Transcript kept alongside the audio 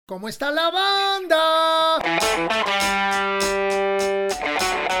¿Cómo está la banda?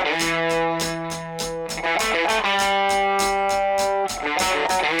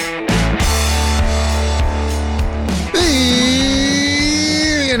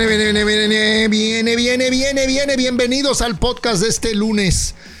 Viene. Bienvenidos al podcast de este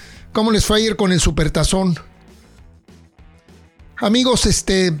lunes. ¿Cómo les fue ayer con el Supertazón? Amigos,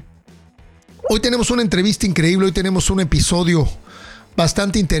 hoy tenemos una entrevista increíble, hoy tenemos un episodio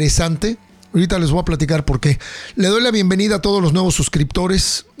bastante interesante. Ahorita les voy a platicar por qué. Le doy la bienvenida a todos los nuevos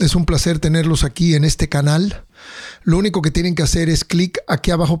suscriptores. Es un placer tenerlos aquí en este canal. Lo único que tienen que hacer es clic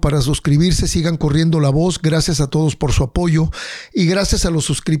aquí abajo para suscribirse. Sigan corriendo la voz. Gracias a todos por su apoyo. Y gracias a los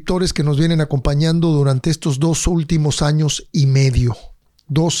suscriptores que nos vienen acompañando durante estos 2 últimos años y medio.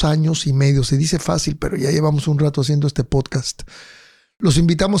 2 años y medio. Se dice fácil, pero ya llevamos un rato haciendo este podcast. Los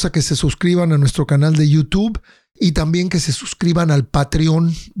invitamos a que se suscriban a nuestro canal de YouTube y también que se suscriban al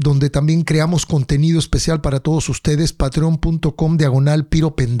Patreon, donde también creamos contenido especial para todos ustedes,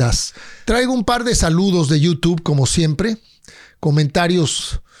 patreon.com/Piro Pendaz. Traigo un par de saludos de YouTube, como siempre,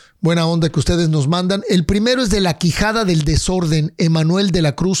 comentarios buena onda que ustedes nos mandan. El primero es de La Quijada del Desorden, Emanuel de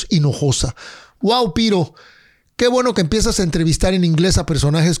la Cruz Hinojosa. ¡Wow, Piro! Qué bueno que empiezas a entrevistar en inglés a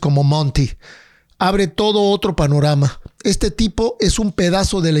personajes como Monty. Abre todo otro panorama. Este tipo es un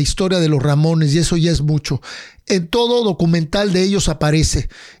pedazo de la historia de los Ramones y eso ya es mucho. En todo documental de ellos aparece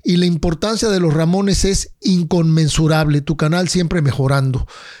y la importancia de los Ramones es inconmensurable. Tu canal siempre mejorando.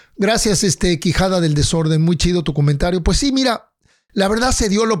 Gracias, Quijada del Desorden. Muy chido tu comentario. Pues sí, mira, la verdad se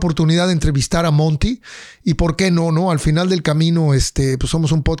dio la oportunidad de entrevistar a Monty y por qué no. Al final del camino, pues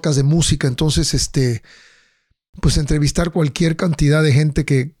somos un podcast de música, entonces, pues entrevistar cualquier cantidad de gente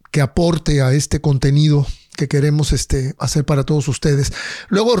que aporte a este contenido que queremos hacer para todos ustedes.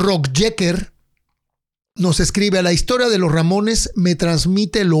 Luego Rock Jecker nos escribe: la historia de los Ramones me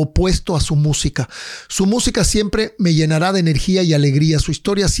transmite lo opuesto a su música. Su música siempre me llenará de energía y alegría. Su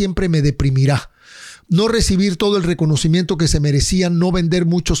historia siempre me deprimirá. No recibir todo el reconocimiento que se merecían, no vender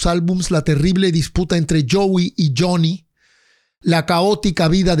muchos álbums, la terrible disputa entre Joey y Johnny, la caótica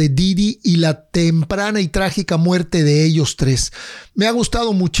vida de Didi y la temprana y trágica muerte de ellos tres. Me ha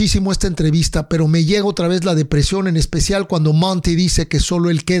gustado muchísimo esta entrevista, pero me llega otra vez la depresión, en especial cuando Monty dice que solo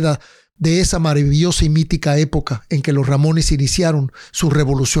él queda de esa maravillosa y mítica época en que los Ramones iniciaron su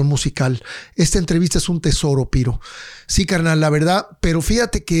revolución musical. Esta entrevista es un tesoro, Piro. Sí, carnal, la verdad, pero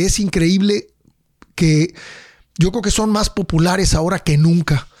fíjate que es increíble que yo creo que son más populares ahora que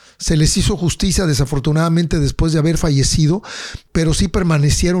nunca. Se les hizo justicia desafortunadamente después de haber fallecido, pero sí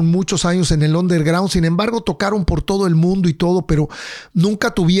permanecieron muchos años en el underground. Sin embargo, tocaron por todo el mundo y todo, pero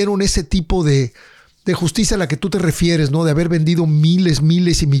nunca tuvieron ese tipo de justicia a la que tú te refieres, ¿no? De haber vendido miles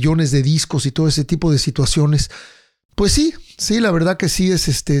y millones de discos y todo ese tipo de situaciones. Pues sí, la verdad que sí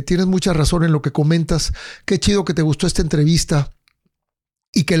tienes mucha razón en lo que comentas. Qué chido que te gustó esta entrevista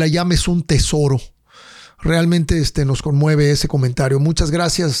y que la llames un tesoro. Realmente nos conmueve ese comentario. Muchas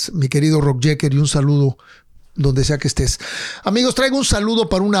gracias, mi querido Rock Jecker, y un saludo donde sea que estés. Amigos, traigo un saludo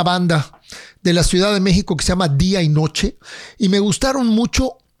para una banda de la Ciudad de México que se llama Día y Noche y me gustaron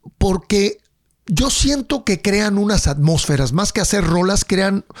mucho porque yo siento que crean unas atmósferas, más que hacer rolas,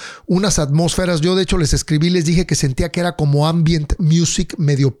 crean unas atmósferas. Yo de hecho les escribí, les dije que sentía que era como ambient music,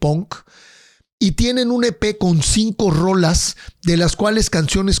 medio punk. Y tienen un EP con 5 rolas, de las cuales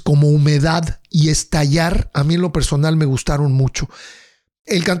canciones como Humedad y Estallar, a mí en lo personal me gustaron mucho.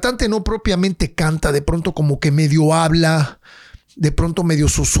 El cantante no propiamente canta, de pronto como que medio habla, de pronto medio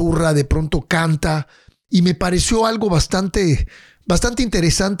susurra, de pronto canta. Y me pareció algo bastante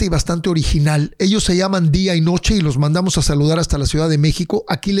interesante y bastante original. Ellos se llaman Día y Noche y los mandamos a saludar hasta la Ciudad de México.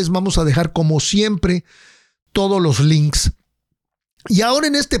 Aquí les vamos a dejar, como siempre, todos los links. Y ahora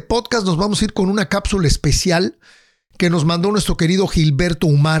en este podcast nos vamos a ir con una cápsula especial que nos mandó nuestro querido Gilberto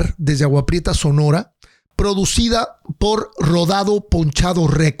Umar desde Agua Prieta, Sonora, producida por Rodado Ponchado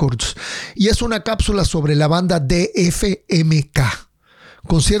Records. Y es una cápsula sobre la banda DFMK,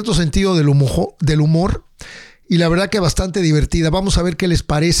 con cierto sentido del humor y la verdad que bastante divertida. Vamos a ver qué les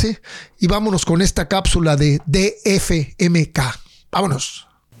parece y vámonos con esta cápsula de DFMK. Vámonos.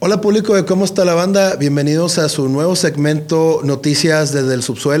 Hola público de ¿Cómo está la banda? Bienvenidos a su nuevo segmento Noticias desde el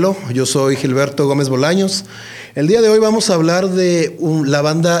Subsuelo. Yo soy Gilberto Gómez Bolaños. El día de hoy vamos a hablar de la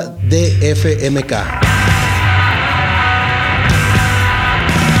banda DFMK.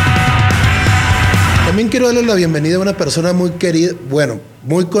 También quiero darle la bienvenida a una persona muy querida,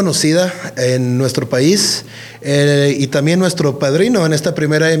 muy conocida en nuestro país y también nuestro padrino en esta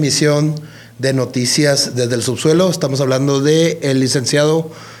primera emisión de Noticias desde el Subsuelo. Estamos hablando del licenciado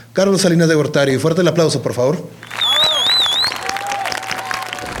Carlos Salinas de Gortari. Fuerte el aplauso, por favor.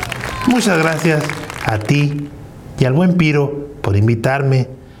 Muchas gracias a ti y al buen Piro por invitarme.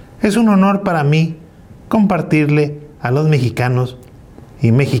 Es un honor para mí compartirle a los mexicanos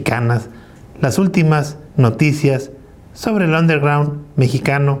y mexicanas las últimas noticias sobre el underground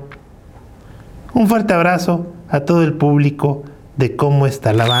mexicano. Un fuerte abrazo a todo el público de Cómo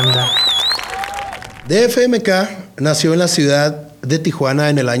está la banda. DFMK nació en la ciudad de Tijuana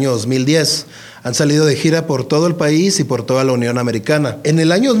en el año 2010. Han salido de gira por todo el país y por toda la Unión Americana. En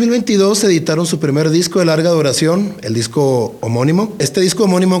el año 2022 editaron su primer disco de larga duración, el disco homónimo. Este disco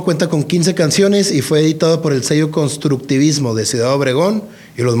homónimo cuenta con 15 canciones y fue editado por el sello Constructivismo de Ciudad Obregón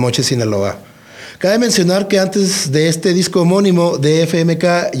y Los Mochis, Sinaloa. Cabe mencionar que antes de este disco homónimo,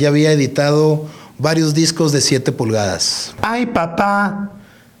 DFMK ya había editado varios discos de 7 pulgadas. ¡Ay, papá!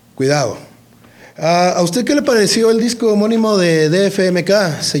 Cuidado. ¿A usted qué le pareció el disco homónimo de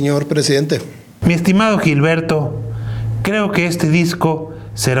DFMK, señor presidente? Mi estimado Gilberto, creo que este disco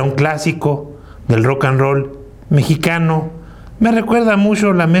será un clásico del rock and roll mexicano. Me recuerda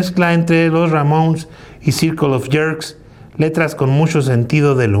mucho la mezcla entre los Ramones y Circle of Jerks, letras con mucho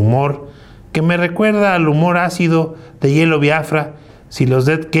sentido del humor, que me recuerda al humor ácido de Hielo Biafra si los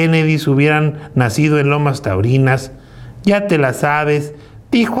Dead Kennedys hubieran nacido en Lomas Taurinas. Ya te la sabes,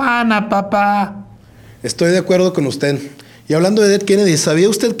 Tijuana, papá. Estoy de acuerdo con usted. Y hablando de Dead Kennedy, ¿sabía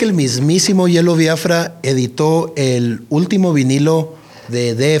usted que el mismísimo Hielo Biafra editó el último vinilo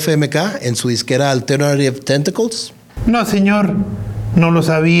de DFMK en su disquera Alternative Tentacles? No, señor, no lo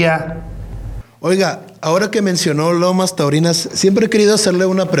sabía. Oiga, ahora que mencionó Lomas Taurinas, siempre he querido hacerle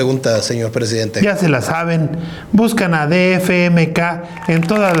una pregunta, señor presidente. Ya se la saben, buscan a DFMK en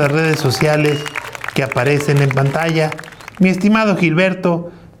todas las redes sociales que aparecen en pantalla. Mi estimado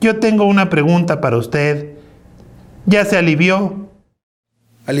Gilberto, yo tengo una pregunta para usted. ¿Ya se alivió?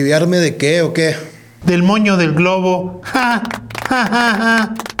 ¿Aliviarme de qué o qué? Del moño del globo. ¡Ja, ja,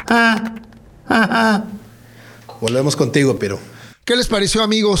 ja, ja, ja, ja! Volvemos contigo, Piro. ¿Qué les pareció,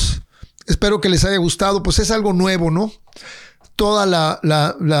 amigos? Espero que les haya gustado. Pues es algo nuevo, ¿no? Toda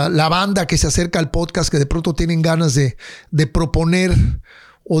la banda que se acerca al podcast, que de pronto tienen ganas de proponer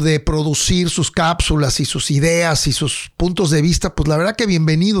o de producir sus cápsulas y sus ideas y sus puntos de vista, pues la verdad que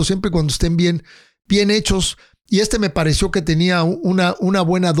bienvenidos, siempre cuando estén bien hechos. Y me pareció que tenía una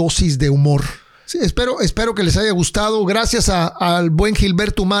buena dosis de humor. Sí, espero que les haya gustado. Gracias al buen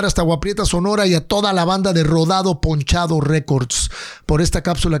Gilberto Humar hasta Agua Prieta, Sonora, y a toda la banda de Rodado Ponchado Records por esta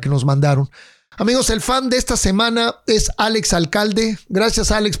cápsula que nos mandaron. Amigos, el fan de esta semana es Alex Alcalde.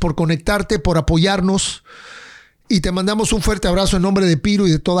 Gracias, Alex, por conectarte, por apoyarnos. Y te mandamos un fuerte abrazo en nombre de Piro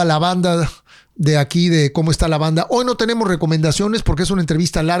y de toda la banda de aquí, de Cómo está la banda. Hoy no tenemos recomendaciones porque es una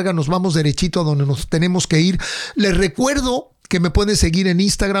entrevista larga. Nos vamos derechito a donde nos tenemos que ir. Les recuerdo que me pueden seguir en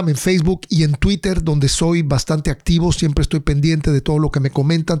Instagram, en Facebook y en Twitter, donde soy bastante activo. Siempre estoy pendiente de todo lo que me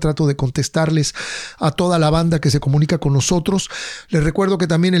comentan. Trato de contestarles a toda la banda que se comunica con nosotros. Les recuerdo que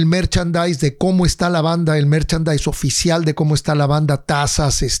también el merchandise de Cómo está la banda, el merchandise oficial de Cómo está la banda,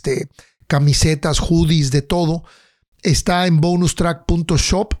 tazas, camisetas, hoodies, de todo, está en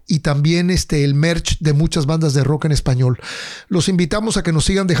bonustrack.shop, y también el merch de muchas bandas de rock en español. Los invitamos a que nos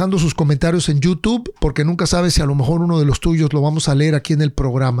sigan dejando sus comentarios en YouTube, porque nunca sabes si a lo mejor uno de los tuyos lo vamos a leer aquí en el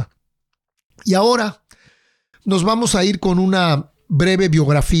programa. Y ahora nos vamos a ir con una breve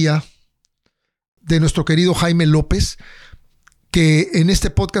biografía de nuestro querido Jaime López, que en este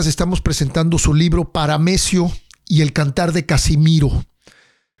podcast estamos presentando su libro Paramesio y el cantar de Casimiro.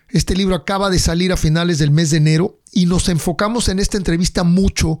 Este libro acaba de salir a finales del mes de enero y nos enfocamos en esta entrevista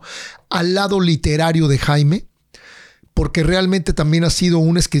mucho al lado literario de Jaime, porque realmente también ha sido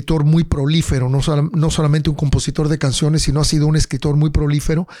un escritor muy prolífero, no solamente un compositor de canciones, sino ha sido un escritor muy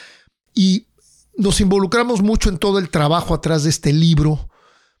prolífero, y nos involucramos mucho en todo el trabajo atrás de este libro,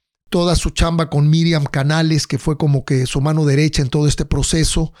 toda su chamba con Miriam Canales, que fue como que su mano derecha en todo este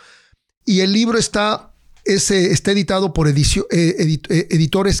proceso, y el libro está editado por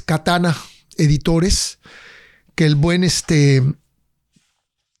editores Katana Editores, que el buen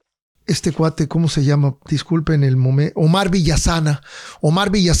cuate, ¿cómo se llama? Disculpen el momento. Omar Villasana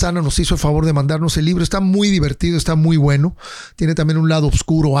nos hizo el favor de mandarnos el libro. Está muy divertido, está muy bueno. Tiene también un lado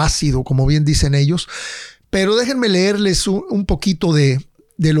oscuro, ácido, como bien dicen ellos. Pero déjenme leerles un poquito de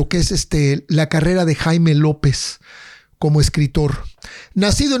lo que es la carrera de Jaime López como escritor.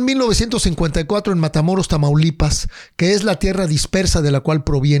 Nacido en 1954 en Matamoros, Tamaulipas, que es la tierra dispersa de la cual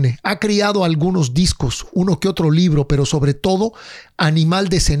proviene, ha criado algunos discos, uno que otro libro, pero sobre todo animal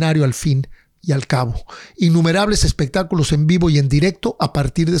de escenario al fin y al cabo. Innumerables espectáculos en vivo y en directo a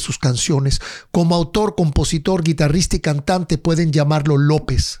partir de sus canciones. Como autor, compositor, guitarrista y cantante pueden llamarlo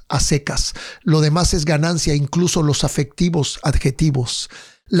López a secas. Lo demás es ganancia, incluso los afectivos adjetivos.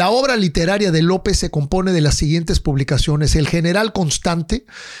 La obra literaria de López se compone de las siguientes publicaciones: El General Constante,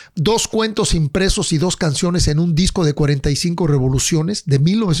 2 cuentos impresos y 2 canciones en un disco de 45 revoluciones de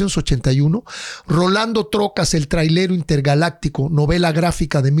 1981, Rolando Trocas, El Trailero Intergaláctico, novela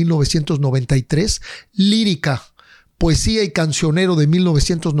gráfica de 1993, Lírica, Poesía y Cancionero de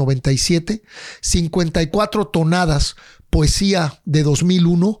 1997, 54 Tonadas, poesía de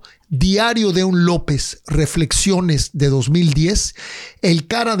 2001, Diario de un López, Reflexiones de 2010, El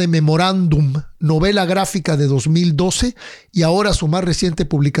Cara de Memorándum, novela gráfica de 2012 y ahora su más reciente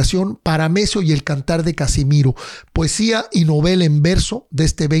publicación, Paramesio y el Cantar de Casimiro, poesía y novela en verso de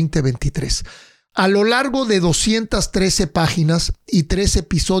este 2023. A lo largo de 213 páginas y 3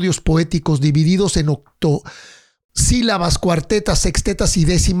 episodios poéticos divididos en sílabas, cuartetas, sextetas y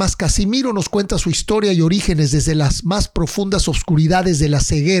décimas, Casimiro nos cuenta su historia y orígenes desde las más profundas oscuridades de la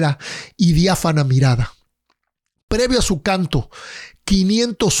ceguera y diáfana mirada. Previo a su canto,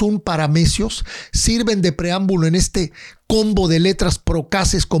 501 paramecios sirven de preámbulo en este combo de letras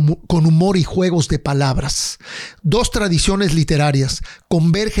procaces con humor y juegos de palabras. 2 tradiciones literarias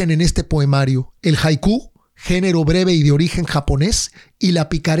convergen en este poemario: el haiku, género breve y de origen japonés, y la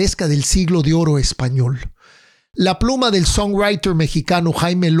picaresca del siglo de oro español. La pluma del songwriter mexicano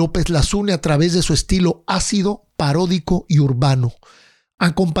Jaime López las une a través de su estilo ácido, paródico y urbano,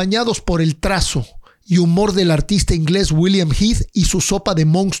 acompañados por el trazo y humor del artista inglés William Heath y su sopa de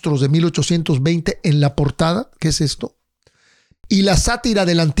monstruos de 1820 en la portada. ¿Qué es esto? Y la sátira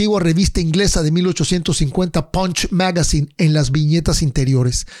de la antigua revista inglesa de 1850 Punch Magazine en las viñetas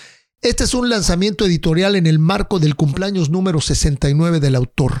interiores. Este es un lanzamiento editorial en el marco del cumpleaños número 69 del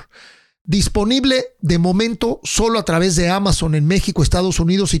autor. Disponible de momento solo a través de Amazon en México, Estados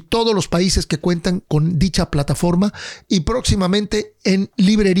Unidos y todos los países que cuentan con dicha plataforma, y próximamente en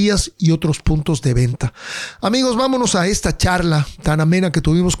librerías y otros puntos de venta. Amigos, vámonos a esta charla tan amena que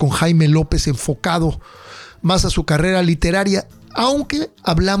tuvimos con Jaime López, enfocado más a su carrera literaria, aunque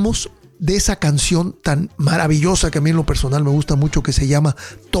hablamos de esa canción tan maravillosa que a mí en lo personal me gusta mucho, que se llama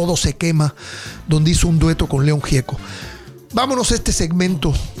Todo se quema, donde hizo un dueto con León Gieco. Vámonos a este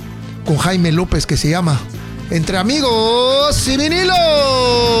segmento con Jaime López que se llama Entre Amigos y Vinilos.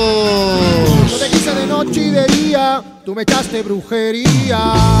 Yo te quise de noche y de día, tú me echaste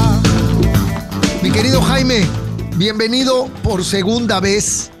brujería. Mi querido Jaime, bienvenido por segunda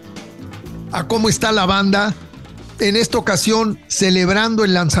vez a Cómo está la banda. En esta ocasión celebrando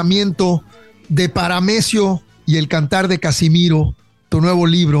el lanzamiento de Paramesio y el Cantar de Casimiro, tu nuevo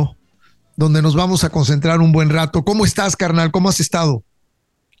libro, donde nos vamos a concentrar un buen rato. ¿Cómo estás, carnal? ¿Cómo has estado?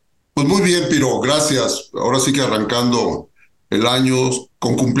 Pues muy bien, Piro, gracias. Ahora sí que arrancando el año,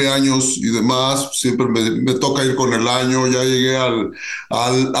 con cumpleaños y demás, siempre me toca ir con el año. Ya llegué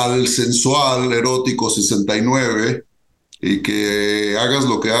al sensual, erótico 69, y que hagas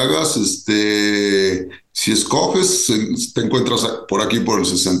lo que hagas, si escoges, te encuentras por aquí por el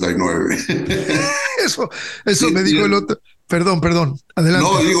 69. Eso me dijo el otro. Perdón, adelante.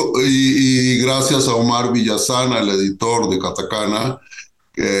 No, digo, y gracias a Omar Villasana, el editor de Katakana,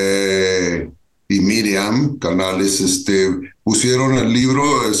 y Miriam Canales, pusieron el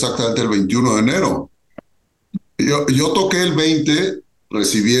libro exactamente el 21 de enero. Yo toqué el 20,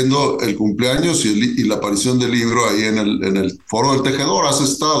 recibiendo el cumpleaños y la aparición del libro ahí en el Foro del Tejedor. Has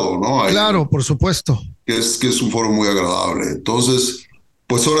estado, ¿no? Ahí, claro, por supuesto. Que es un foro muy agradable. Entonces,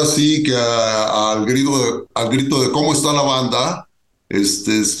 pues ahora sí que al grito de cómo está la banda,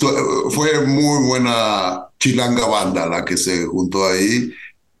 fue muy buena chilanga banda la que se juntó ahí.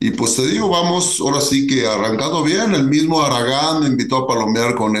 Y pues te digo, vamos ahora sí que arrancando bien. El mismo Aragán me invitó a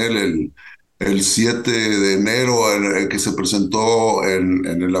palomear con él el 7 de enero, el que se presentó en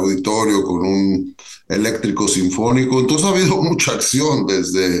el auditorio con un eléctrico sinfónico. Entonces ha habido mucha acción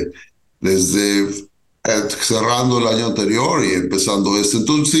desde cerrando el año anterior y empezando este.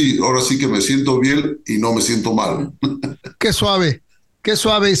 Entonces sí, ahora sí que me siento bien y no me siento mal. Qué suave. Qué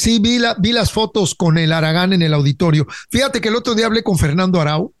suave. Sí, vi las fotos con el Aragán en el auditorio. Fíjate que el otro día hablé con Fernando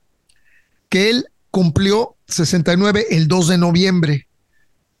Arau, que él cumplió 69 el 2 de noviembre,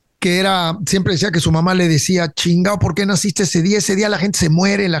 que siempre decía que su mamá le decía, chingao, ¿por qué naciste ese día? Ese día la gente se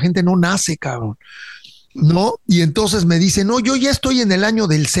muere, la gente no nace, cabrón. ¿No? Y entonces me dice, no, yo ya estoy en el año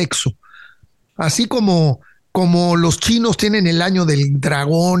del sexo. Así como los chinos tienen el año del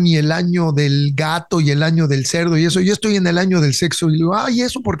dragón y el año del gato y el año del cerdo y eso, yo estoy en el año del sexo. Y le digo, ¿y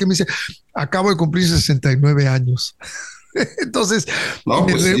eso por qué? Me dice, acabo de cumplir 69 años. Entonces, no,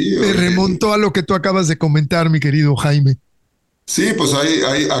 pues me remontó a lo que tú acabas de comentar, mi querido Jaime. Sí, pues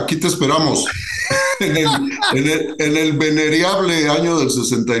aquí te esperamos, en el venerable año del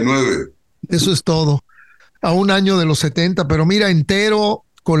 69. Eso es todo. A un año de los 70, pero mira, entero,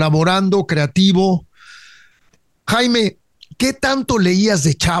 colaborando, creativo. Jaime, ¿qué tanto leías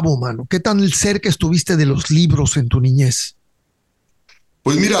de chavo, mano? ¿Qué tan cerca estuviste de los libros en tu niñez?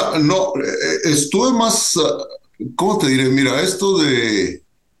 Pues mira, no, estuve más, ¿cómo te diré? Mira,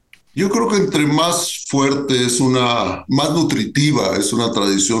 yo creo que entre más fuerte más nutritiva es una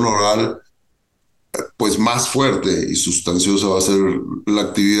tradición oral, pues más fuerte y sustanciosa va a ser la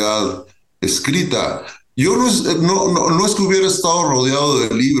actividad escrita. Yo no es que hubiera estado rodeado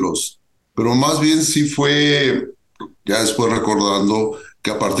de libros, pero más bien sí fue, ya después recordando,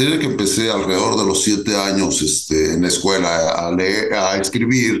 que a partir de que empecé alrededor de los 7 años en la escuela a leer, a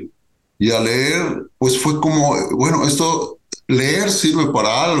escribir y a leer, pues fue como, bueno, leer sirve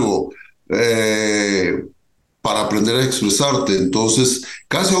para algo. Para aprender a expresarte. Entonces,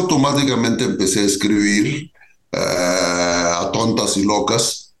 casi automáticamente empecé a escribir a tontas y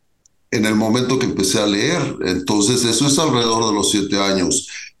locas en el momento que empecé a leer. Entonces, eso es alrededor de los 7 años.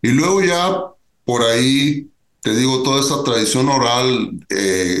 Y luego ya por ahí, te digo, toda esa tradición oral,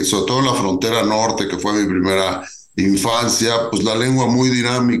 sobre todo en la frontera norte, que fue mi primera infancia, pues la lengua muy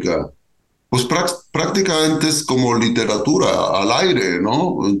dinámica. Pues prácticamente es como literatura al aire,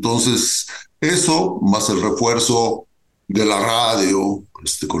 ¿no? Entonces, eso, más el refuerzo de la radio,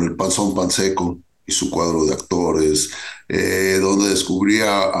 con el Panzón Panseco y su cuadro de actores, donde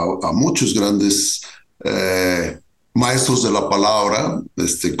descubría a muchos grandes maestros de la palabra,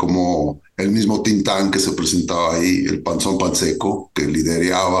 como el mismo Tintán que se presentaba ahí, el Panzón Panseco, que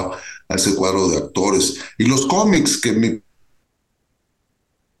lideraba a ese cuadro de actores, y los cómics, que mi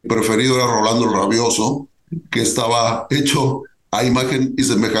preferido era Rolando el Rabioso, que estaba hecho a imagen y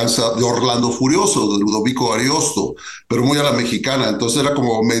semejanza de Orlando Furioso, de Ludovico Ariosto, pero muy a la mexicana. Entonces era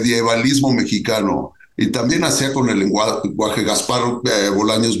como medievalismo mexicano. Y también hacía con el lenguaje Gaspar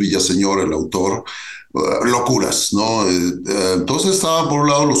Bolaños Villaseñor, el autor, locuras, ¿no? Entonces estaban por un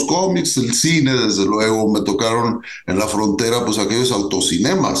lado los cómics, el cine, desde luego. Me tocaron en la frontera pues aquellos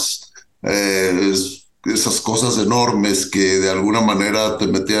autocinemas, esas cosas enormes que de alguna manera te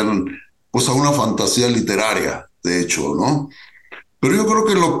metían pues a una fantasía literaria, de hecho, ¿no? Pero yo creo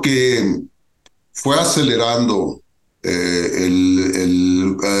que lo que fue acelerando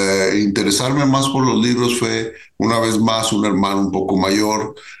interesarme más por los libros fue una vez más un hermano un poco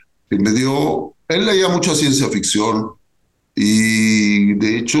mayor que él leía mucha ciencia ficción y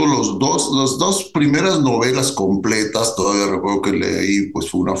de hecho las dos primeras novelas completas, todavía recuerdo que leí,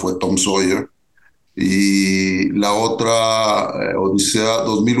 pues una fue Tom Sawyer y la otra,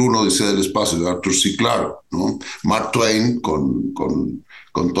 2001, Odisea del Espacio, de Arthur C. Clarke, ¿no? Mark Twain con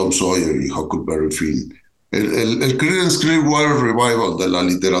Tom Sawyer y Huckleberry Finn. El Creedence Clearwater Revival de la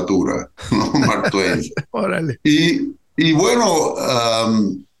literatura, ¿no? Mark Twain. Órale. Y bueno,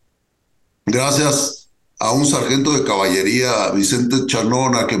 gracias a un sargento de caballería, Vicente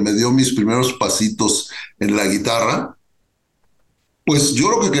Chanona, que me dio mis primeros pasitos en la guitarra, pues yo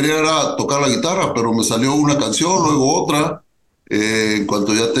lo que quería era tocar la guitarra, pero me salió una canción, luego otra. En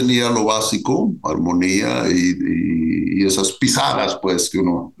cuanto ya tenía lo básico, armonía y esas pisadas, pues, que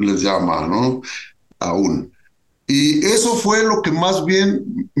uno les llama, ¿no? Aún. Y eso fue lo que más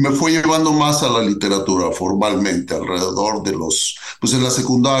bien me fue llevando más a la literatura formalmente, alrededor de pues en la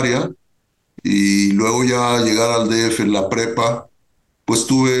secundaria, y luego ya llegar al DF en la prepa, pues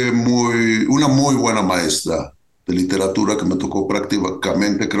tuve una muy buena maestra de literatura que me tocó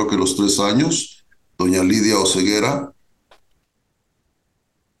prácticamente, creo que los 3 años, doña Lidia Oseguera,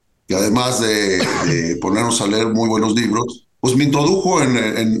 que además de ponernos a leer muy buenos libros, pues me introdujo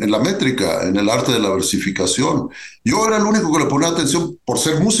en la métrica, en el arte de la versificación. Yo era el único que le ponía atención por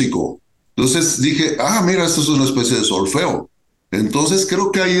ser músico. Entonces dije, mira, esto es una especie de solfeo. Entonces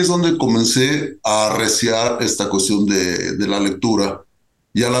creo que ahí es donde comencé a arreciar esta cuestión de la lectura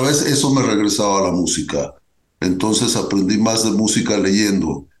y a la vez eso me regresaba a la música. Entonces aprendí más de música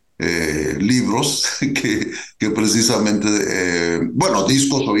leyendo libros que precisamente, bueno,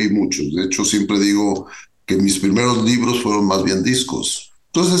 discos oí muchos. De hecho, siempre digo que mis primeros libros fueron más bien discos.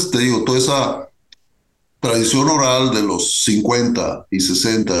 Entonces, te digo, toda esa tradición oral de los 50 y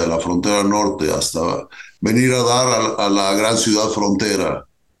 60 de la frontera norte hasta venir a dar a la gran ciudad frontera,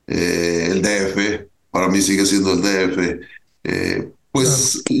 el DF, para mí sigue siendo el DF,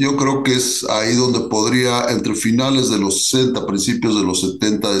 pues yo creo que es ahí donde podría, entre finales de los 60, principios de los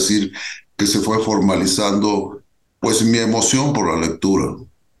 70, decir que se fue formalizando pues mi emoción por la lectura.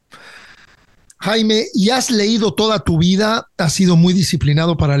 Jaime, ¿y has leído toda tu vida? ¿Has sido muy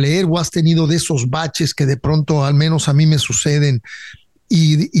disciplinado para leer o has tenido de esos baches que de pronto, al menos a mí me suceden,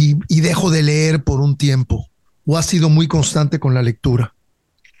 y dejo de leer por un tiempo? ¿O has sido muy constante con la lectura?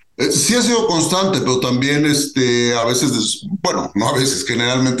 Sí ha sido constante, pero también a veces, bueno, no a veces,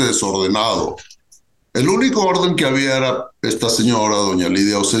 generalmente desordenado. El único orden que había era esta señora, doña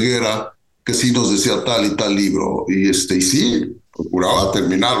Lidia Oseguera, que sí nos decía tal y tal libro, y sí, procuraba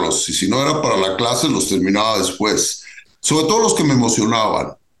terminarlos, y si no era para la clase, los terminaba después, sobre todo los que me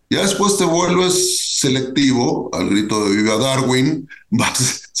emocionaban. Ya después te vuelves selectivo, al grito de Viva Darwin,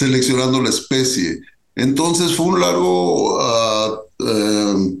 vas seleccionando la especie. Entonces fue un largo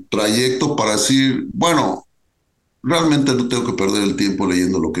trayecto para decir, bueno, realmente no tengo que perder el tiempo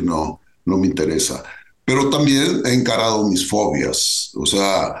leyendo lo que no me interesa. Pero también he encarado mis fobias. O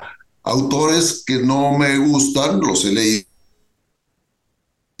sea, autores que no me gustan, los he leído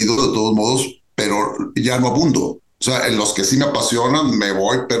de todos modos, pero ya no abundo. O sea, en los que sí me apasionan, me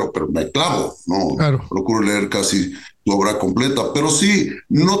voy, pero me clavo, ¿no? Claro. Procuro leer casi su obra completa. Pero sí,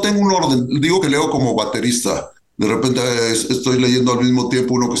 no tengo un orden. Digo que leo como baterista. De repente estoy leyendo al mismo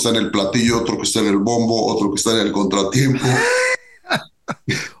tiempo uno que está en el platillo, otro que está en el bombo, otro que está en el contratiempo.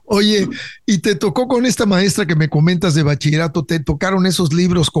 Oye, y te tocó con esta maestra que me comentas de bachillerato, te tocaron esos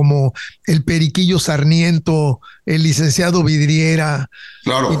libros como El Periquillo Sarniento, El Licenciado Vidriera,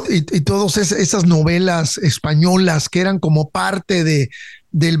 Claro. y todas esas novelas españolas que eran como parte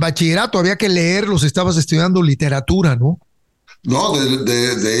del bachillerato, había que leerlos, estabas estudiando literatura, ¿no? No,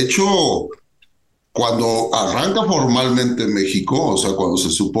 de hecho, cuando arranca formalmente México, o sea, cuando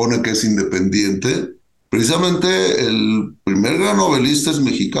se supone que es independiente, precisamente el primer gran novelista es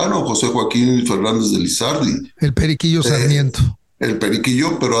mexicano, José Joaquín Fernández de Lizardi, El Periquillo eh, Sarniento. el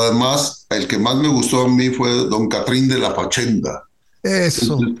Periquillo, pero además el que más me gustó a mí fue Don Catrín de la Fachenda.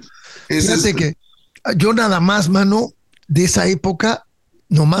 Eso. Ese es, Fíjate que yo nada más, mano, de esa época,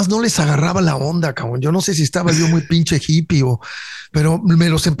 nomás no les agarraba la onda, cabrón. Yo no sé si estaba yo muy pinche hippie pero me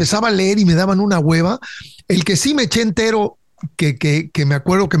los empezaba a leer y me daban una hueva. El que sí me eché entero, que me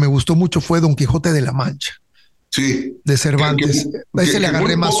acuerdo que me gustó mucho fue Don Quijote de la Mancha, sí, de que, Cervantes. A ese le que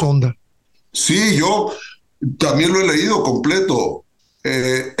agarré muy más onda. Sí, yo también lo he leído completo.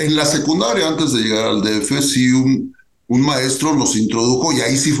 En la secundaria, antes de llegar al DF, sí, un maestro nos introdujo y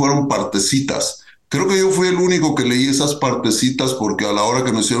ahí sí fueron partecitas. Creo que yo fui el único que leí esas partecitas porque a la hora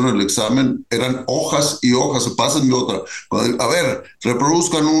que nos hicieron el examen eran hojas y hojas, pásenme otra. A ver,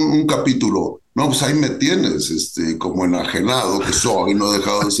 reproduzcan un capítulo. No, pues ahí me tienes, como enajenado que soy, no he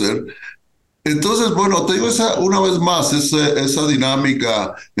dejado de ser. Entonces, bueno, te digo una vez más, esa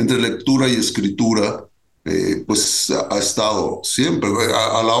dinámica entre lectura y escritura, pues ha estado siempre.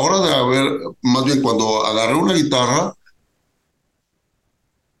 A la hora de haber, más bien cuando agarré una guitarra,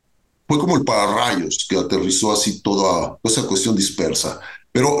 fue como el pararrayos que aterrizó así toda esa cuestión dispersa.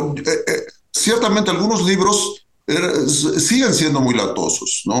 Pero ciertamente algunos libros siguen siendo muy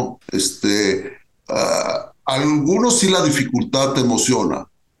latosos, ¿no? Algunos sí la dificultad te emociona.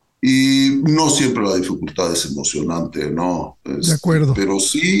 Y no siempre la dificultad es emocionante, ¿no? De acuerdo. Pero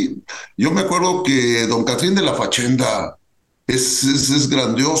sí, yo me acuerdo que Don Catrín de la Fachenda es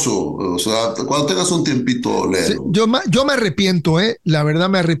grandioso. O sea, cuando tengas un tiempito, Sí, léelo. yo me arrepiento, la verdad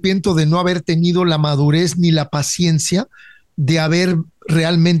me arrepiento de no haber tenido la madurez ni la paciencia de haber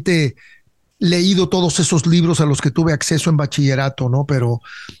realmente leído todos esos libros a los que tuve acceso en bachillerato, ¿no? Pero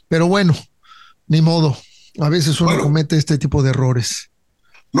bueno, ni modo. A veces uno Bueno, comete este tipo de errores.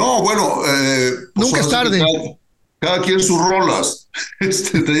 no, bueno, pues Nunca es ahora sí que tarde. cada quien sus rolas.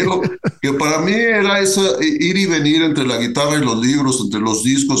 Te digo que para mí era eso, ir y venir entre la guitarra y los libros, entre los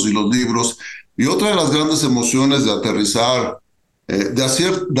discos y los libros. Y otra de las grandes emociones de aterrizar, de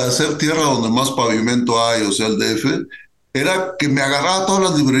hacer tierra donde más pavimento hay, o sea, el DF, era que me agarraba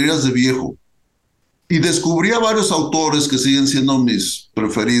todas las librerías de viejo y descubría varios autores que siguen siendo mis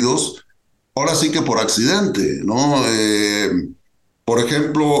preferidos, ahora sí que por accidente, ¿no? Por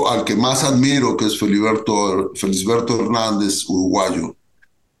ejemplo, al que más admiro, que es Felisberto Hernández, uruguayo,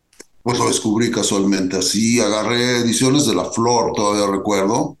 pues lo descubrí casualmente así, agarré ediciones de La Flor, todavía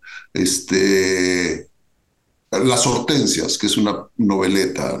recuerdo, Las Hortensias, que es una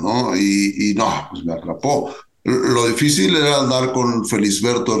noveleta, ¿no? Y no, pues me atrapó. Lo difícil era dar con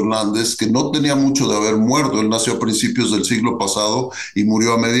Felisberto Hernández, que no tenía mucho de haber muerto. Él nació a principios del siglo pasado y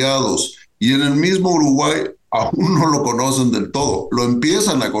murió a mediados. Y en el mismo Uruguay aún no lo conocen del todo. Lo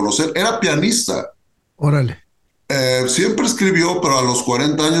empiezan a conocer. Era pianista. Órale. Siempre escribió, pero a los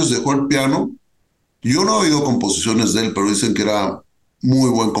 40 años dejó el piano. Yo no he oído composiciones de él, pero dicen que era muy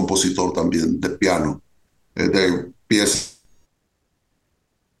buen compositor también de piano, de piezas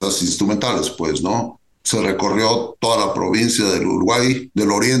instrumentales, pues, ¿no? Se recorrió toda la provincia del Uruguay,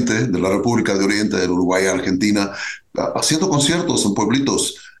 del Oriente, de la República de Oriente, del Uruguay a Argentina, haciendo conciertos en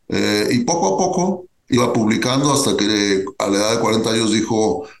pueblitos. Y poco a poco iba publicando hasta que a la edad de 40 años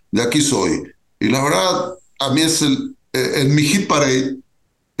dijo, de aquí soy. Y la verdad, a mí es en mi hit parade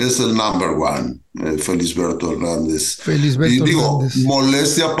es el number one, Felisberto Hernández. Y Felisberto digo, Hernández.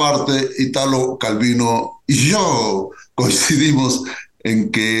 molestia aparte, Italo Calvino y yo coincidimos en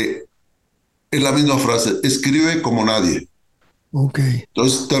que en la misma frase, escribe como nadie. Ok.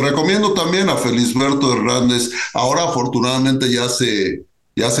 Entonces, te recomiendo también a Felisberto Hernández. Ahora, afortunadamente, ya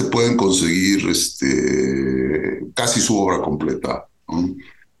se pueden conseguir casi su obra completa, ¿no?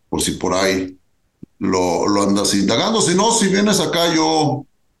 Por si por ahí lo andas indagando. Si no, si vienes acá, yo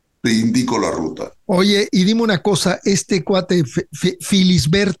te indico la ruta. Oye, y dime una cosa, este cuate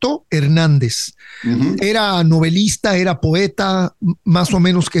Felisberto Hernández, Ujú. ¿era novelista, era poeta, más o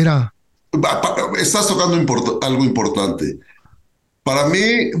menos que era? Estás tocando algo importante. Para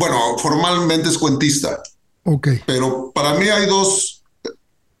mí, bueno, formalmente es cuentista, Ok, pero para mí hay dos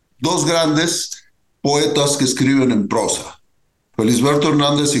grandes poetas que escriben en prosa, Felisberto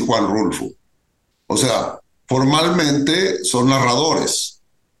Hernández y Juan Rulfo. O sea, formalmente son narradores,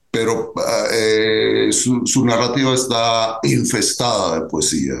 pero su narrativa está infestada de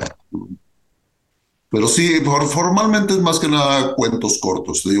poesía. Pero sí, formalmente es más que nada cuentos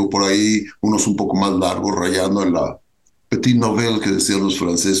cortos. Te digo, por ahí unos un poco más largos, rayando en la petit nouvelle que decían los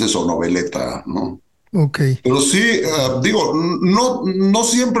franceses, o noveleta, ¿no? ok. Pero sí, digo, no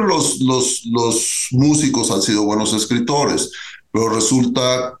siempre los músicos han sido buenos escritores, pero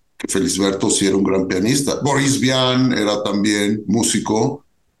resulta que Felisberto sí era un gran pianista. Boris Vian era también músico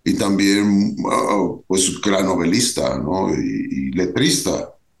y también, pues, gran novelista, ¿no? Y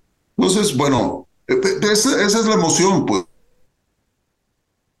letrista. Entonces, bueno, esa es la emoción, pues,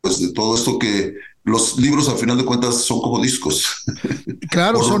 de todo esto, que los libros, al final de cuentas, son como discos,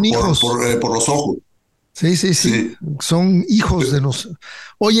 Claro, son hijos. por los ojos. Sí, sí, sí. Sí. Son hijos de nosotros.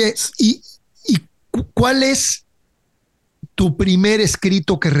 Oye, ¿y cuál es tu primer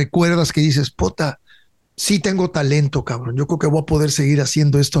escrito que recuerdas que dices, puta, sí tengo talento, cabrón? Yo creo que voy a poder seguir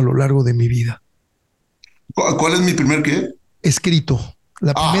haciendo esto a lo largo de mi vida. ¿Cuál es mi primer qué? Escrito.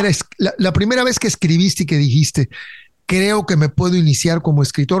 Ah, La primera vez que escribiste y que dijiste, creo que me puedo iniciar como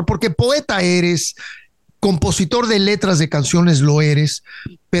escritor, porque poeta eres, compositor de letras de canciones lo eres,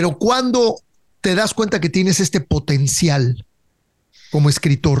 pero cuando te das cuenta que tienes este potencial como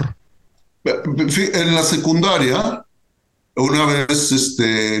escritor. en la secundaria, una vez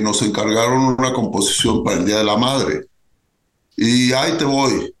nos encargaron una composición para el Día de la Madre. Y ahí te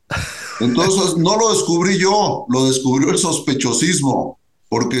voy. Entonces, no lo descubrí yo, lo descubrió el sospechosismo,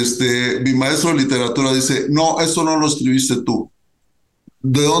 porque mi maestro de literatura dice, no, esto no lo escribiste tú.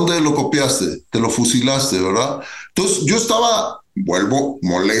 ¿De dónde lo copiaste? Te lo fusilaste, ¿verdad? Entonces, yo estaba, vuelvo,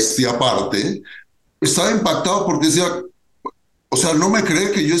 molestia aparte, estaba impactado porque decía, o sea, ¿no me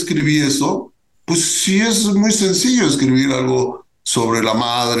cree que yo escribí eso? Pues sí, es muy sencillo escribir algo sobre la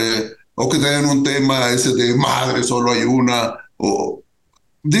madre, o que tengan un tema ese de madre, solo hay una, o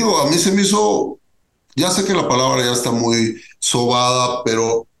digo, a mí se me hizo, ya sé que la palabra ya está muy sobada,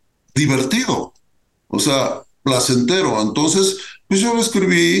 pero divertido, o sea, placentero. Entonces, pues yo lo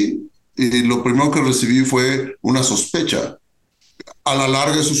escribí y lo primero que recibí fue una sospecha. A la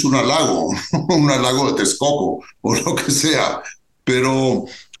larga eso es un halago, un halago de Texcoco o lo que sea. Pero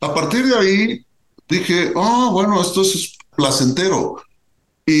a partir de ahí dije, bueno, esto es placentero.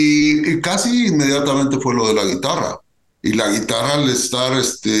 Y casi inmediatamente fue lo de la guitarra. Y la guitarra, al estar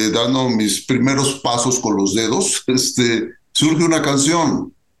dando mis primeros pasos con los dedos, surge una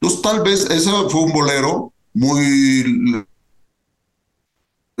canción. Entonces, tal vez esa fue un bolero muy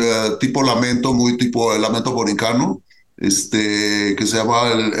tipo lamento, muy tipo lamento boricano, que se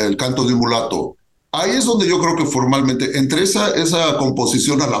llama el Canto de un Mulato. Ahí es donde yo creo que formalmente, entre esa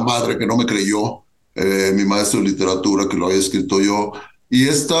composición a la madre que no me creyó, mi maestro de literatura que lo había escrito yo, y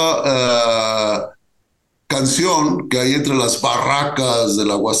esta canción que hay entre las barracas de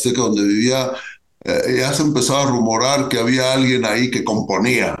la Huasteca donde vivía, ya se empezaba a rumorar que había alguien ahí que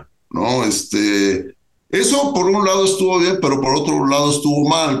componía, ¿no? Eso por un lado estuvo bien, pero por otro lado estuvo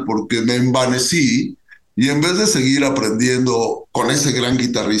mal, porque me envanecí y en vez de seguir aprendiendo con ese gran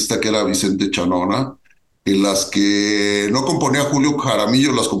guitarrista que era Vicente Chanona, en las que no componía Julio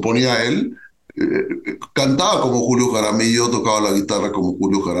Jaramillo, las componía él, cantaba como Julio Jaramillo, tocaba la guitarra como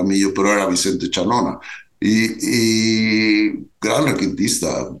Julio Jaramillo, pero era Vicente Chanona. Y gran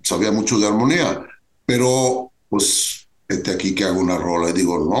requintista, sabía mucho de armonía, pero pues aquí que hago una rola y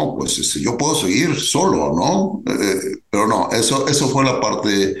digo, no, pues yo puedo seguir solo, ¿no? Pero no, eso fue la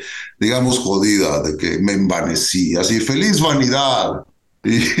parte, digamos, jodida, de que me envanecí, así, feliz vanidad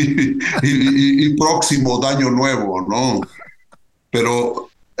y próximo daño nuevo, ¿no? Pero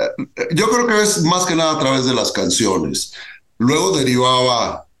yo creo que es más que nada a través de las canciones. Luego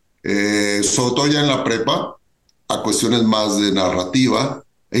derivaba sobre todo ya en la prepa, a cuestiones más de narrativa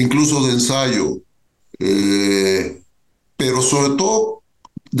e incluso de ensayo. Eh, pero sobre todo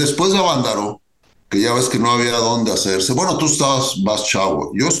después de Avándaro, que ya ves que no había dónde hacerse. Bueno, tú estabas más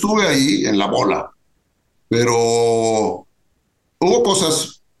chavo. Yo estuve ahí en la bola, pero hubo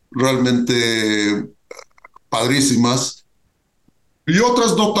cosas realmente padrísimas y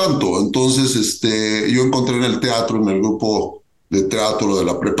otras no tanto. Entonces, yo encontré en el teatro, en el grupo de teatro de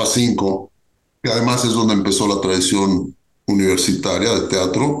la Prepa 5, que además es donde empezó la tradición universitaria de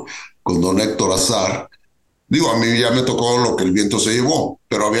teatro, con don Héctor Azar. Digo, a mí ya me tocó lo que el viento se llevó,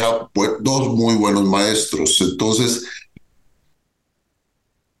 pero había pues, dos muy buenos maestros. Entonces,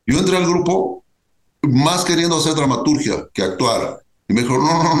 yo entré al grupo más queriendo hacer dramaturgia que actuar. Y me dijo,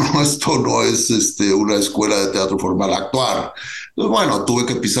 no, no, no, esto no es una escuela de teatro formal, actuar. Entonces, bueno, tuve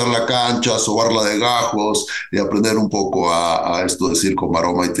que pisar la cancha, sobarla de gajos y aprender un poco a esto de circo,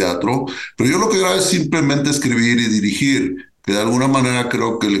 maroma y teatro. Pero yo lo que era es simplemente escribir y dirigir, que de alguna manera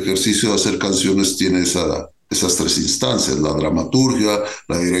creo que el ejercicio de hacer canciones tiene esas tres instancias, la dramaturgia,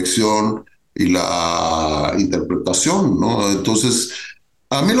 la dirección y la interpretación, ¿no? Entonces,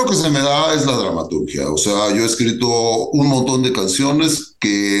 a mí lo que se me da es la dramaturgia. O sea, yo he escrito un montón de canciones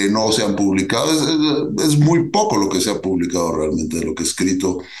que no se han publicado. Es muy poco lo que se ha publicado realmente de lo que he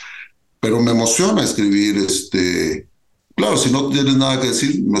escrito. Pero me emociona escribir. Claro, si no tienes nada que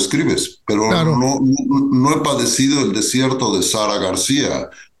decir, no escribes. Pero Claro. no he padecido el desierto de Sara García.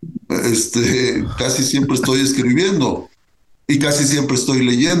 Casi siempre estoy escribiendo y casi siempre estoy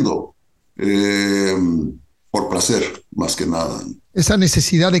leyendo. eh, por placer, más que nada. Esa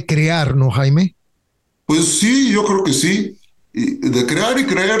necesidad de crear, ¿no, Jaime? Pues sí, yo creo que sí. Y de crear y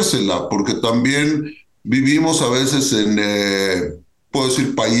creérsela, porque también vivimos a veces en, puedo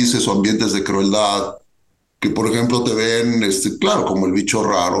decir, países o ambientes de crueldad, que por ejemplo te ven, claro, como el bicho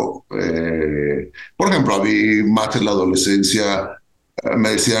raro. Por ejemplo, a mí más en la adolescencia me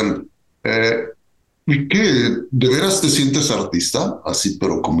decían, ¿y qué? ¿De veras te sientes artista? Así,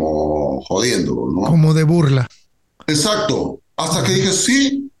 pero como jodiéndolo, ¿no? Como de burla. Exacto, hasta que dije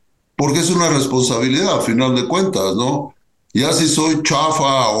sí, porque es una responsabilidad a final de cuentas, ¿no? Ya si soy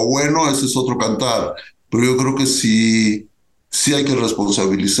chafa o bueno, ese es otro cantar, pero yo creo que sí hay que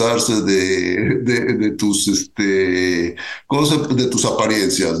responsabilizarse de tus, de tus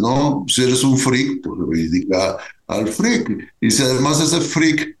apariencias, ¿no? Si eres un freak, pues reivindica al freak. Y si además ese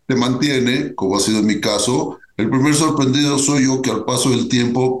freak te mantiene, como ha sido en mi caso, el primer sorprendido soy yo, que al paso del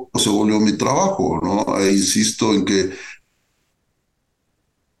tiempo pues, se volvió mi trabajo, ¿no? E insisto en que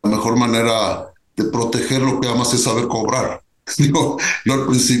la mejor manera de proteger lo que amas es saber cobrar. Yo al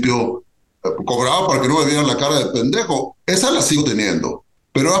principio cobraba para que no me vieran la cara de pendejo. Esa la sigo teniendo,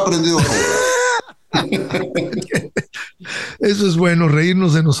 pero he aprendido a cobrar. Eso es bueno,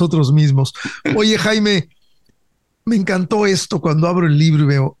 reírnos de nosotros mismos. Oye, Jaime, me encantó esto cuando abro el libro y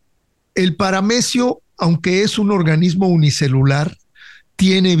veo, el paramecio, aunque es un organismo unicelular,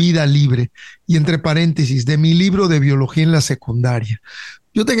 tiene vida libre. Y entre paréntesis, de mi libro de biología en la secundaria.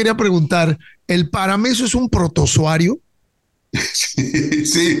 Yo te quería preguntar, ¿el paramecio es un protozoario? Sí,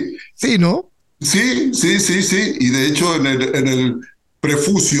 sí, Sí, ¿no? sí, sí, sí, sí. Y de hecho en el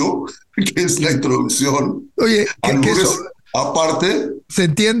prefucio, que es la introducción, Oye, que eso albures aparte. se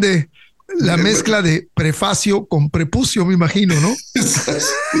entiende la mezcla de prefacio con prepucio, me imagino, ¿no?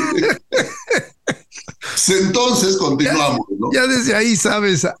 Entonces Ya, continuamos, ¿no? ya desde ahí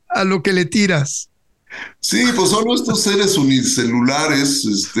sabes a lo que le tiras. Sí, pues son estos seres unicelulares,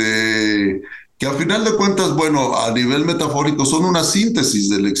 que al final de cuentas, bueno, a nivel metafórico son una síntesis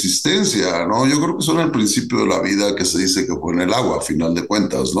de la existencia, ¿no? Yo creo que son el principio de la vida que se dice que fue en el agua, a final de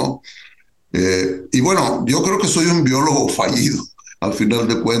cuentas, ¿no? Y bueno, yo creo que soy un biólogo fallido, al final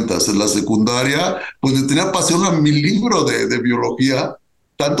de cuentas. En la secundaria, pues le tenía pasión a mi libro de biología,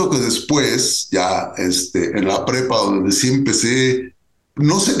 tanto que después, ya en la prepa, donde sí empecé,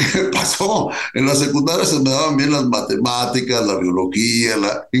 no sé qué pasó. En la secundaria se me daban bien las matemáticas, la biología,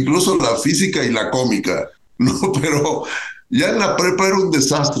 incluso la física y la cómica, ¿no? Pero ya en la prepa era un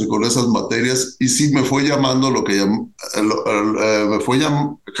desastre con esas materias y sí me fue llamando lo que me fue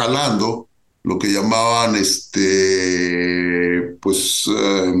jalando lo que llamaban pues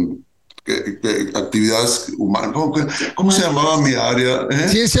actividades humanas. ¿Cómo se llamaba mi área?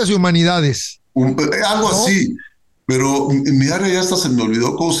 Ciencias y humanidades. Algo ¿No? así. Pero en mi área ya hasta se me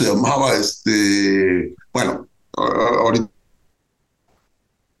olvidó cómo se llamaba. Bueno, ahorita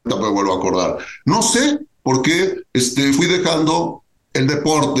me vuelvo a acordar. No sé por qué fui dejando el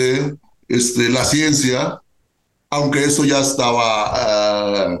deporte, la ciencia, aunque eso ya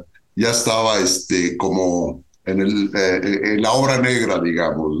estaba como en la obra negra,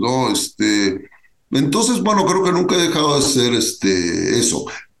 digamos, ¿no? Entonces, bueno, creo que nunca he dejado de hacer eso.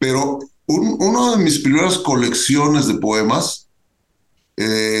 Pero una de mis primeras colecciones de poemas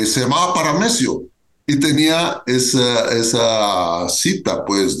se llamaba Paramesio y tenía esa cita,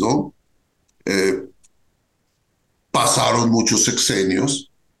 pues, ¿no? Eh, Pasaron muchos sexenios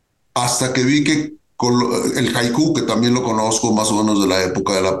hasta que vi que el haiku, que también lo conozco más o menos de la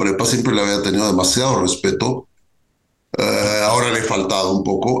época de la prepa, siempre le había tenido demasiado respeto. Ahora le he faltado un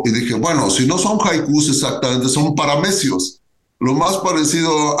poco y dije, bueno, si no son haikus exactamente, son paramecios. Lo más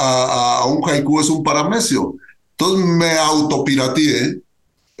parecido a un haiku es un paramesio. Entonces me autopirateé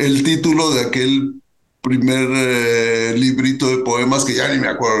el título de aquel primer librito de poemas, que ya ni me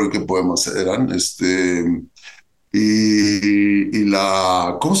acuerdo de qué poemas eran, y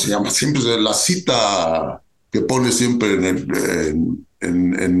 ¿cómo se llama? Siempre la cita que pone siempre en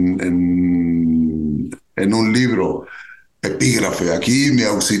un libro, epígrafe. Aquí mi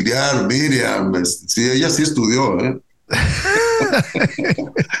auxiliar, Miriam, sí, ella sí estudió, ¿eh?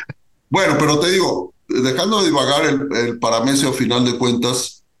 Bueno, pero te digo, dejando de divagar el paramesio a final de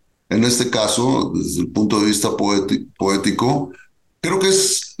cuentas, en este caso, desde el punto de vista poético, creo que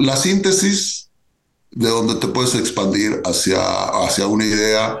es la síntesis de donde te puedes expandir hacia una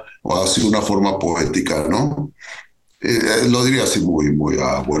idea o hacia una forma poética, ¿no? Lo diría así muy, muy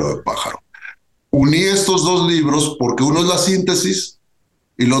a vuelo de pájaro. Uní estos dos libros porque uno es la síntesis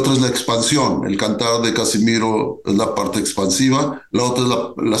y el otro es la expansión. El Cantar de Casimiro es la parte expansiva, la otra es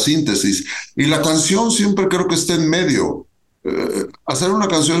la síntesis. Y la canción siempre creo que está en medio. Hacer una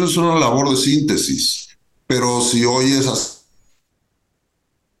canción es una labor de síntesis, pero si oyes a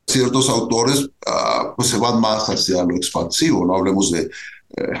ciertos autores, pues se van más hacia lo expansivo. No hablemos de,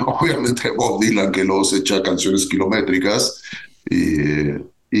 obviamente, Bob Dylan, que los echa canciones kilométricas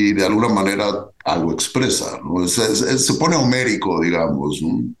y de alguna manera algo expresa, ¿no? Se pone homérico, digamos,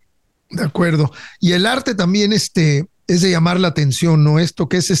 ¿no? De acuerdo. Y el arte también es de llamar la atención, ¿no? Esto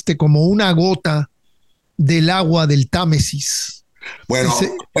que es como una gota del agua del Támesis. Bueno,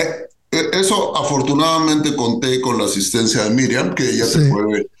 eso afortunadamente conté con la asistencia de Miriam, que ella te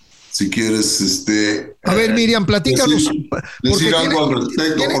puede, si quieres, a ver, Miriam, platícanos. Decir algo al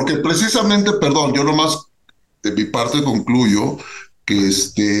respecto, porque precisamente, perdón, yo nomás de mi parte concluyo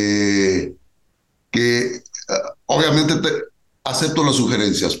que obviamente acepto las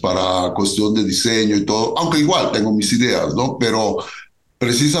sugerencias para cuestión de diseño y todo, aunque igual tengo mis ideas, ¿no? Pero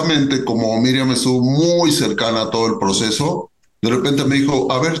precisamente como Miriam estuvo muy cercana a todo el proceso, de repente me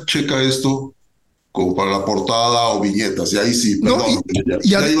dijo, a ver, checa esto como para la portada o viñetas, y ahí sí, perdón,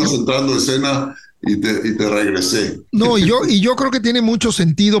 ya ibas entrando en escena y te regresé. No, y yo creo que tiene mucho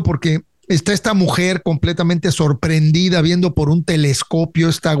sentido porque está esta mujer completamente sorprendida viendo por un telescopio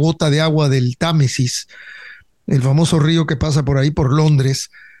esta gota de agua del Támesis, el famoso río que pasa por ahí por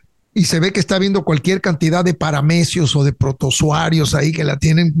Londres, y se ve que está viendo cualquier cantidad de paramecios o de protozoarios ahí que la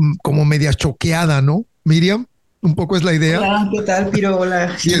tienen como media choqueada, ¿no? Miriam, un poco es la idea. Hola, ¿qué tal, Piro?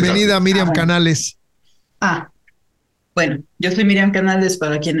 Hola. Bienvenida, Miriam Canales. Bueno, yo soy Miriam Canales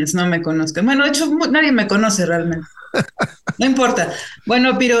para quienes no me conozcan. Bueno, de hecho, nadie me conoce realmente. No importa.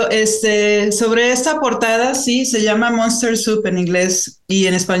 Bueno, Piro, sobre esta portada, sí, se llama Monster Soup en inglés y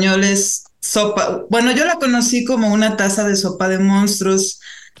en español es sopa. Bueno, yo la conocí como una taza de sopa de monstruos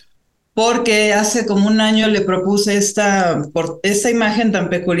porque hace como un año le propuse esta imagen tan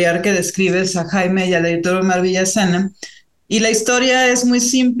peculiar que describes a Jaime y al editor Omar Villasana. Y la historia es muy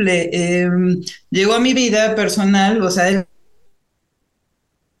simple. Llegó a mi vida personal, o sea, él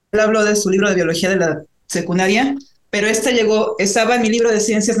habló de su libro de biología de la secundaria, pero estaba en mi libro de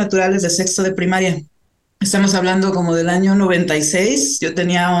ciencias naturales de sexto de primaria. Estamos hablando como del año 96, yo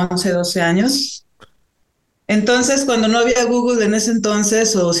tenía 11, 12 años. Entonces, cuando no había Google en ese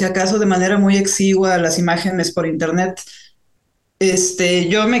entonces, o si acaso de manera muy exigua las imágenes por internet,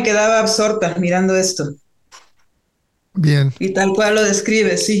 yo me quedaba absorta mirando esto. Bien. Y tal cual lo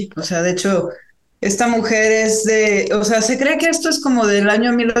describe, sí. O sea, de hecho, esta mujer o sea, se cree que esto es como del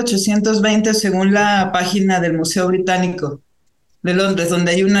año 1820 según la página del Museo Británico de Londres,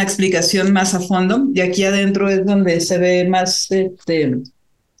 donde hay una explicación más a fondo. Y aquí adentro es donde se ve más,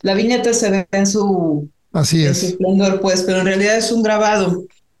 la viñeta se ve en su esplendor, pues, pero en realidad es un grabado.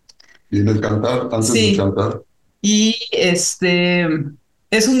 Y en el cantar, antes de cantar. Y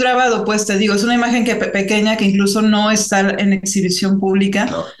es un grabado, pues te digo, es una imagen pequeña que incluso no está en exhibición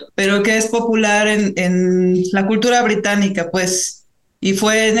pública, pero que es popular en la cultura británica, pues, y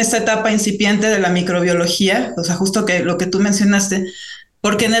fue en esta etapa incipiente de la microbiología, o sea, justo lo que tú mencionaste,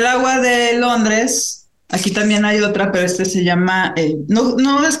 porque en el agua de Londres Aquí también hay otra, pero este se llama,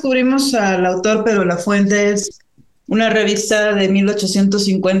 no descubrimos al autor, pero la fuente es una revista de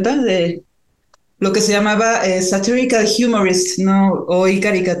 1850 de lo que se llamaba Satirical Humorist, ¿no? Hoy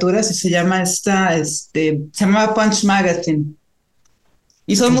caricaturas, y se llama se llamaba Punch Magazine.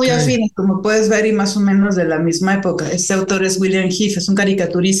 Y son muy afines, como puedes ver, y más o menos de la misma época. Este autor es William Heath, es un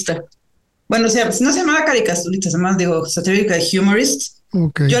caricaturista. Bueno, o sea, no se llamaba caricaturista, se llama, digo, Satirical Humorist.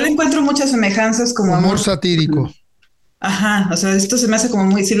 Yo le encuentro muchas semejanzas como humor satírico. Ajá, o sea, esto se me hace como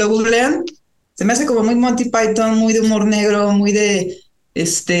muy, si lo googlean, se me hace como muy Monty Python, muy de humor negro, muy de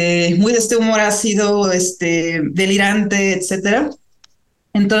este humor ácido, delirante, etcétera.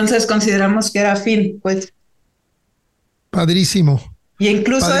 Entonces consideramos que era afín, pues. Padrísimo. Y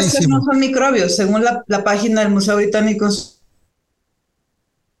incluso estos no son microbios, según la página del Museo Británico,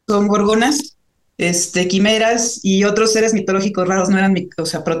 son gorgonas, quimeras y otros seres mitológicos raros, no eran, o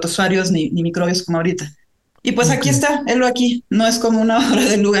sea, protozoarios ni microbios como ahorita. Y pues aquí está, él aquí, no es como una obra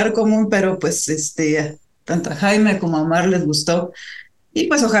del lugar común, pero pues tanto a Jaime como a Omar les gustó. Y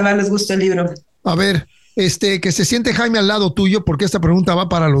pues ojalá les guste el libro. A ver, que se siente Jaime al lado tuyo, porque esta pregunta va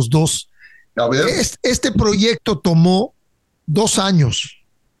para los dos. A ver. Este proyecto tomó 2 años.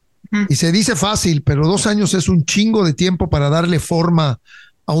 Y se dice fácil, pero 2 años es un chingo de tiempo para darle forma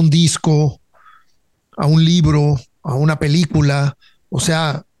a un disco, a un libro, a una película. O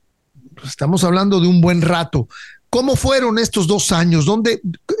sea, estamos hablando de un buen rato. ¿Cómo fueron estos 2 años? ¿Dónde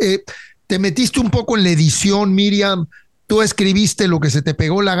te metiste un poco en la edición, Miriam? Tú escribiste lo que se te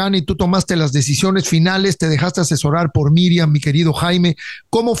pegó la gana y tú tomaste las decisiones finales, te dejaste asesorar por Miriam, mi querido Jaime.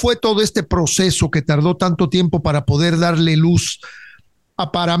 ¿Cómo fue todo este proceso que tardó tanto tiempo para poder darle luz a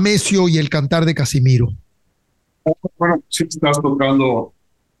Paramesio y el Cantar de Casimiro? Bueno, sí estás tocando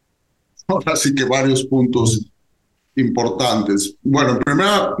ahora sí que varios puntos importantes. Bueno, en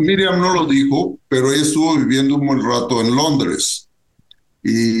primera, Miriam no lo dijo, pero ella estuvo viviendo un buen rato en Londres.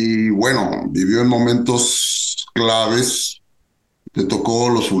 Y bueno, vivió en momentos claves. Le tocó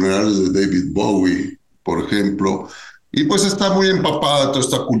los funerales de David Bowie, por ejemplo, y pues está muy empapada de toda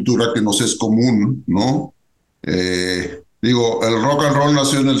esta cultura que nos es común, ¿no? Digo, el rock and roll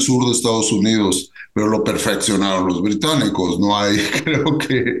nació en el sur de Estados Unidos, pero lo perfeccionaron los británicos, creo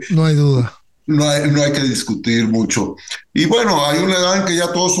que... No hay duda. No hay que discutir mucho. Y bueno, hay una edad en que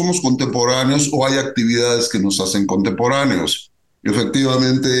ya todos somos contemporáneos o hay actividades que nos hacen contemporáneos.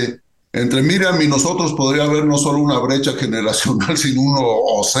 Efectivamente, entre Miriam y nosotros podría haber no solo una brecha generacional, sino un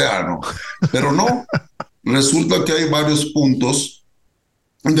océano. Pero no, resulta que hay varios puntos,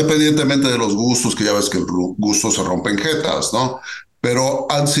 independientemente de los gustos, que ya ves que el gusto se rompe en jetas, ¿no? Pero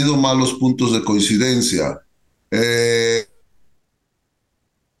han sido más los puntos de coincidencia.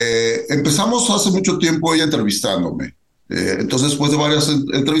 Empezamos hace mucho tiempo ella entrevistándome. Entonces, después de varias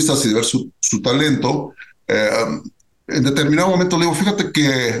entrevistas y de ver su talento, en determinado momento le digo, fíjate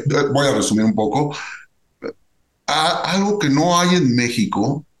que, voy a resumir un poco, algo que no hay en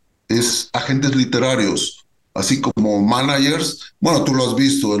México es agentes literarios, así como managers. Bueno, tú lo has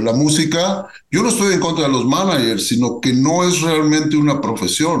visto en la música. Yo no estoy en contra de los managers, sino que no es realmente una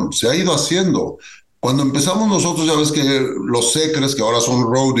profesión. Se ha ido haciendo. Cuando empezamos nosotros, ya ves que los secres, que ahora son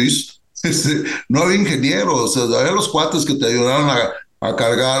roadies, no había ingenieros, o sea, había los cuates que te ayudaban a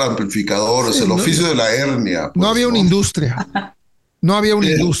cargar amplificadores, sí, el oficio de la hernia. Pues, no había una industria. No había una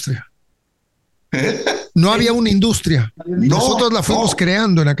industria. No había una industria. Nosotros la fuimos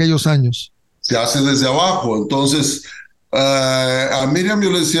creando en aquellos años. Se hace desde abajo. Entonces, a Miriam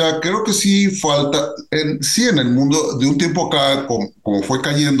yo le decía, creo que sí falta, sí en el mundo, de un tiempo acá, como fue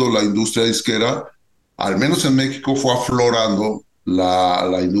cayendo la industria disquera, al menos en México fue aflorando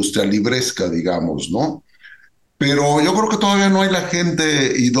la industria libresca, digamos, ¿no? Pero yo creo que todavía no hay la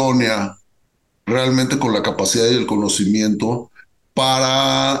gente idónea, realmente con la capacidad y el conocimiento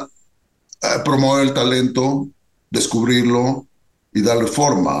para promover el talento, descubrirlo y darle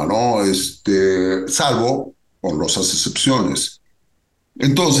forma, ¿no? Salvo con las excepciones.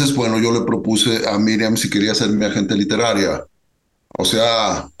 Entonces, bueno, yo le propuse a Miriam si quería ser mi agente literaria. O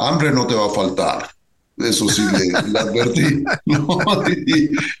sea, hambre no te va a faltar. Eso sí le advertí, ¿no?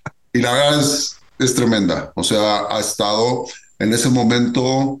 Y la verdad es tremenda. O sea, ha estado en ese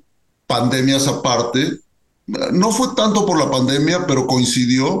momento, pandemias aparte. No fue tanto por la pandemia, pero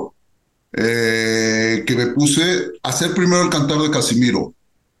coincidió que me puse a hacer primero el Cantar de Casimiro.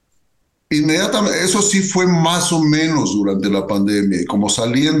 Inmediatamente, eso sí fue más o menos durante la pandemia. Y como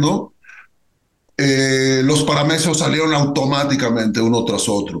saliendo, los paramecios salieron automáticamente uno tras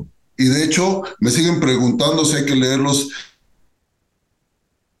otro. Y de hecho, me siguen preguntando si hay que leerlos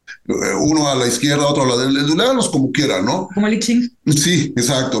uno a la izquierda, otro a la derecha, léalos como quieran, ¿no? Como el I Ching. Sí,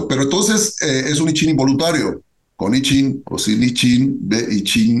 exacto, pero entonces es un I Ching involuntario. Con I Ching o sin I Ching, ve I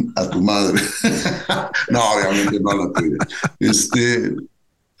Ching a tu madre. No, obviamente no a la tuya.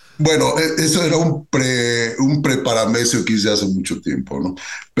 Bueno, eso era un preparamecio que hice hace mucho tiempo, ¿no?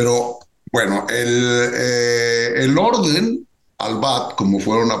 Pero bueno, el orden al bat, como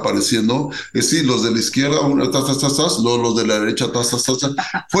fueron apareciendo, es sí, los de la izquierda, luego los de la derecha,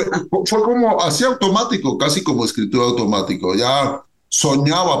 fue como así automático, casi como escritura automático. Ya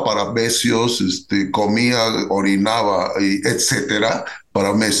soñaba para Mesios, comía, orinaba, etcétera,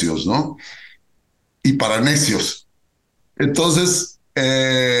 para Mesios, ¿no? Y para necios. Entonces,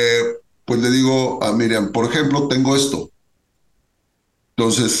 pues le digo a Miriam, por ejemplo, tengo esto.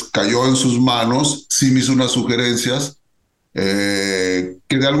 Entonces cayó en sus manos, sí me hizo unas sugerencias que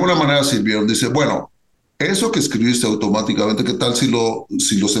de alguna manera sirvieron. Dice, bueno, eso que escribiste automáticamente, ¿qué tal si lo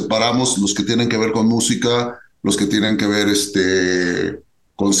separamos, los que tienen que ver con música, los que tienen que ver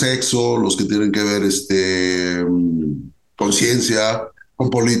con sexo, los que tienen que ver con ciencia, con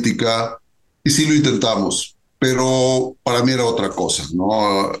política? Y sí lo intentamos, pero para mí era otra cosa,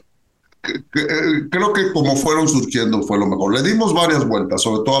 ¿no? Creo que como fueron surgiendo fue lo mejor. Le dimos varias vueltas,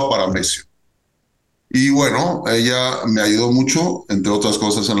 sobre todo a Paramesio. Y bueno, ella me ayudó mucho, entre otras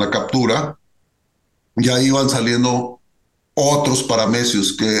cosas, en la captura. Ya iban saliendo otros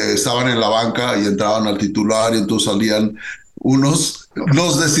paramecios que estaban en la banca y entraban al titular y entonces salían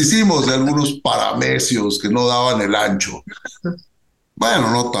nos deshicimos de algunos paramecios que no daban el ancho.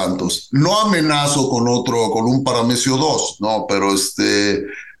 Bueno, no tantos. No amenazo con un paramecio 2, no, pero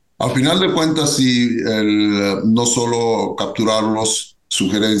al final de cuentas, sí, no solo capturarlos,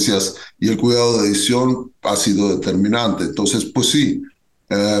 sugerencias y el cuidado de edición ha sido determinante. Entonces, pues sí,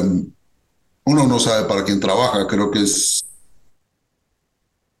 uno no sabe para quién trabaja, creo que es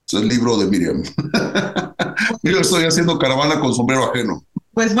el libro de Miriam. Yo estoy haciendo caravana con sombrero ajeno.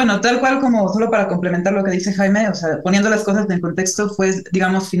 Pues bueno, tal cual como solo para complementar lo que dice Jaime, o sea, poniendo las cosas en contexto, fue,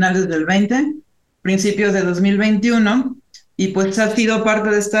 digamos, finales del 20, principios de 2021, y pues ha sido parte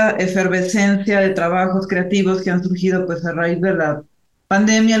de esta efervescencia de trabajos creativos que han surgido pues a raíz de la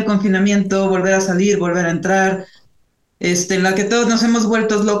pandemia, el confinamiento, volver a salir, volver a entrar, en la que todos nos hemos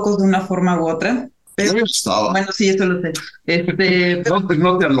vuelto locos de una forma u otra. Pero, yo estaba. bueno, sí, eso lo sé.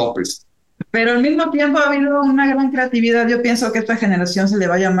 No te López. Pero al mismo tiempo ha habido una gran creatividad. Yo pienso que esta generación se le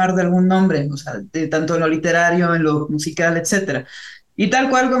va a llamar de algún nombre, o sea, tanto en lo literario, en lo musical, etcétera. Y tal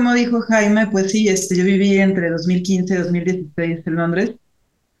cual como dijo Jaime, pues sí, yo viví entre 2015 y 2016 en Londres.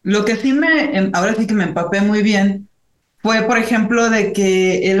 Lo que sí ahora sí que me empapé muy bien, fue, por ejemplo, de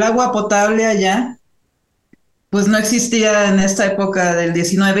que el agua potable allá, pues no existía en esta época del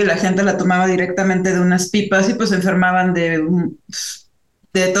 19 y la gente la tomaba directamente de unas pipas y pues se enfermaban de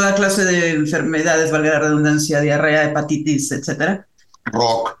toda clase de enfermedades, valga la redundancia, diarrea, hepatitis, etcétera.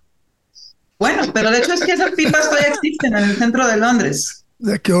 Rock. Bueno, pero de hecho es que esas pipas todavía existen en el centro de Londres.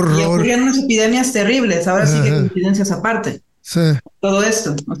 ¡Qué horror! Y ocurrían unas epidemias terribles, ahora sí que coincidencias aparte. Sí. Todo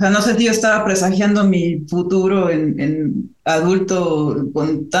esto. O sea, no sé si yo estaba presagiando mi futuro en adulto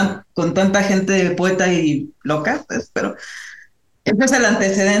con tanta gente poeta y loca, pues, pero ese es el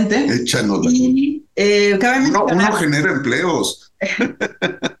antecedente. Échanos. Y uno genera empleos.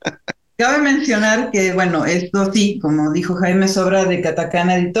 Cabe mencionar que, bueno, esto sí, como dijo Jaime, es obra de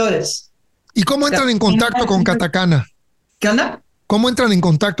Katakana Editores. ¿Y cómo entran en contacto con Katakana? ¿Qué onda? ¿Cómo entran en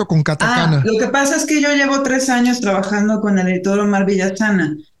contacto con Katakana? Lo que pasa es que yo llevo 3 años trabajando con el editor Omar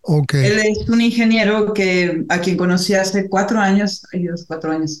Villasana. Okay. Él es un ingeniero a quien conocí hace 4 años,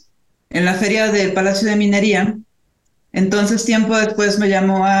 4 años, en la feria del Palacio de Minería. Entonces, tiempo después me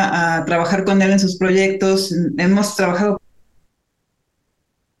llamó a trabajar con él en sus proyectos. Hemos trabajado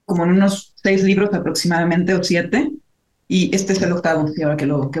como en unos 6 libros aproximadamente, o 7, y este es el 8º, y ahora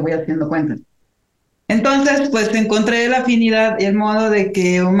que voy haciendo cuentas. Entonces, pues encontré la afinidad y el modo de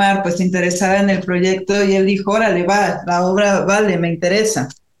que Omar pues se interesara en el proyecto y él dijo, órale, va, la obra vale, me interesa.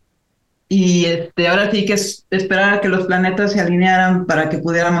 Y ahora sí que es esperar a que los planetas se alinearan para que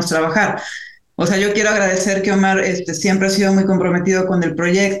pudiéramos trabajar. O sea, yo quiero agradecer que Omar siempre ha sido muy comprometido con el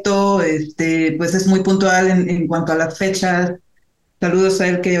proyecto, pues es muy puntual en cuanto a las fechas. Saludos a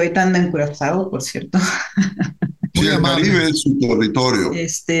él que hoy tan en Curazao, por cierto. Sí, el Caribe es su territorio.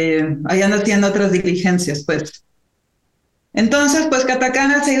 Ahí anda haciendo otras diligencias, pues. Entonces, pues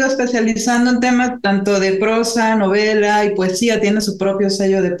Katakana se ha ido especializando en temas tanto de prosa, novela y poesía, tiene su propio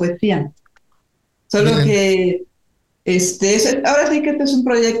sello de poesía. Solo que ahora sí que este es un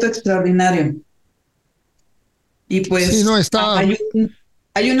proyecto extraordinario. Y pues sí, no, está...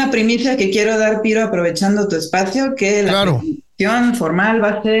 hay una primicia que quiero dar, Piro, aprovechando tu espacio, que la presentación formal va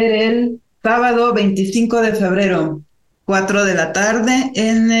a ser el sábado 25 de febrero, 4 de la tarde,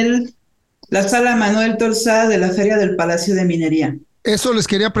 en la sala Manuel Tolsá de la Feria del Palacio de Minería. Eso les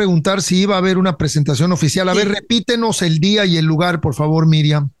quería preguntar si iba a haber una presentación oficial. A ver, repítenos el día y el lugar, por favor,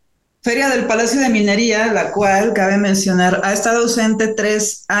 Miriam. Feria del Palacio de Minería, la cual, cabe mencionar, ha estado ausente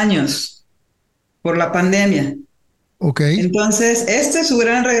 3 años por la pandemia. Ok. Entonces, es su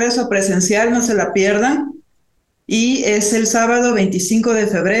gran regreso presencial, no se la pierdan. Y es el sábado 25 de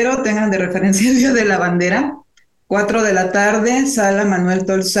febrero, tengan de referencia el Día de la Bandera, 4 de la tarde, sala Manuel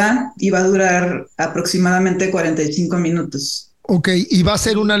Tolsá, y va a durar aproximadamente 45 minutos. Ok, ¿y va a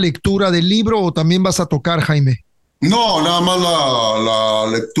ser una lectura del libro o también vas a tocar, Jaime? No, nada más la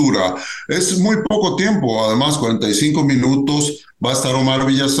lectura. Es muy poco tiempo, además 45 minutos. Va a estar Omar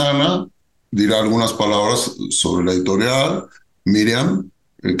Villasana, dirá algunas palabras sobre la editorial, Miriam,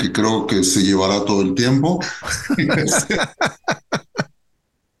 que creo que se llevará todo el tiempo.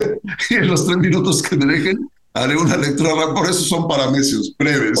 Y en los 3 minutos que me dejen, haré una lectura, por eso son paramecios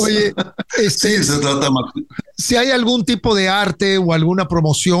breves. Oye, sí, se trata más. Si hay algún tipo de arte o alguna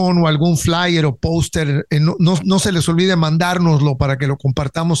promoción o algún flyer o póster, no se les olvide mandárnoslo para que lo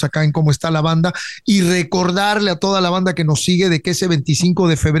compartamos acá en Cómo está la banda y recordarle a toda la banda que nos sigue de que ese 25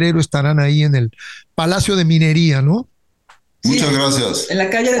 de febrero estarán ahí en el Palacio de Minería, ¿no? Sí, muchas gracias. En la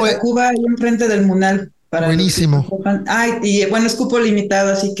calle de Tacuba, ahí enfrente del Munal. Buenísimo. Y bueno, es cupo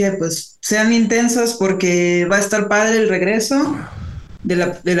limitado, así que pues sean intensos porque va a estar padre el regreso de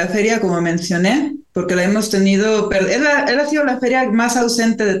la feria, como mencioné, porque la hemos tenido, él ha sido la feria más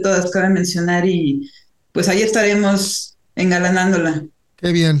ausente de todas, cabe mencionar, y pues ahí estaremos engalanándola.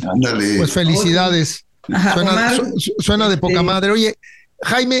 Qué bien. Ándale. Pues felicidades. Ajá, Suena de poca madre. Oye,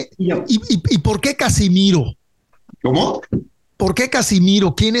 Jaime, ¿y por qué Casimiro? ¿Cómo? ¿Por qué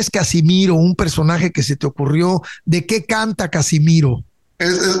Casimiro? ¿Quién es Casimiro? ¿Un personaje que se te ocurrió? ¿De qué canta Casimiro?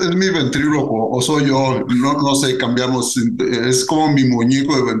 Es mi ventríloco, o soy yo, no sé, cambiamos, es como mi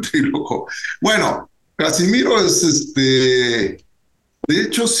muñeco de ventríloco. Bueno, Casimiro es de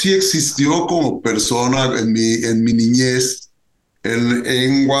hecho sí existió como persona en mi niñez.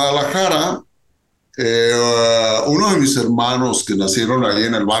 En Guadalajara, uno de mis hermanos que nacieron ahí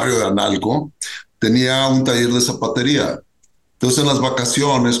en el barrio de Analco tenía un taller de zapatería. Entonces en las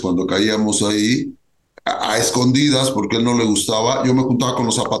vacaciones, cuando caíamos ahí, a escondidas, porque a él no le gustaba, yo me juntaba con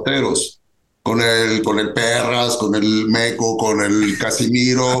los zapateros, con el Perras, con el Meco, con el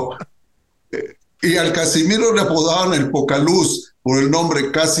Casimiro, y al Casimiro le apodaban el Pocaluz por el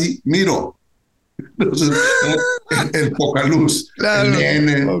nombre Casimiro. Entonces, el Pocaluz, claro, el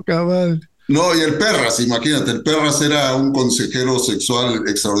nene. Poca madre. No, y el Perras, imagínate, el Perras era un consejero sexual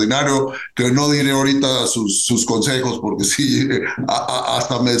extraordinario, que no diré ahorita sus consejos porque sí,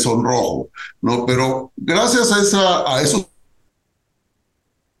 hasta me sonrojo, ¿no? Pero gracias a esos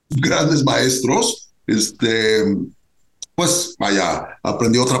grandes maestros, pues vaya,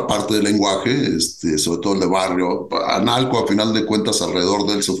 aprendí otra parte del lenguaje, sobre todo el de barrio. Analco, a final de cuentas, alrededor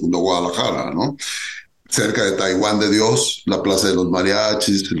de él se fundó Guadalajara, ¿no? Cerca de Taiwán de Dios, la Plaza de los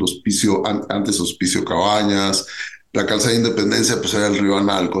Mariachis, el hospicio, antes Hospicio Cabañas, la Calzada de Independencia, pues era el río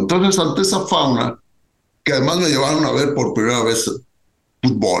Analco. Entonces, ante esa fauna, que además me llevaron a ver por primera vez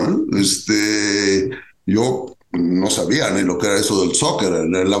fútbol, yo no sabía ni lo que era eso del soccer.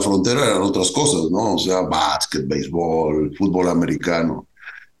 En la frontera eran otras cosas, ¿no? O sea, básquet, béisbol, fútbol americano.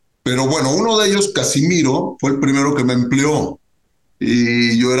 Pero bueno, uno de ellos, Casimiro, fue el primero que me empleó.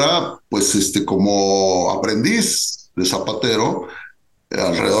 Y yo era, pues, como aprendiz de zapatero,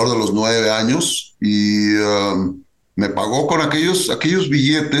 alrededor de los 9 años, y me pagó con aquellos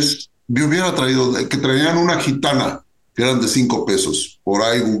billetes. Yo hubiera traído, que traían una gitana, que eran de 5 pesos. Por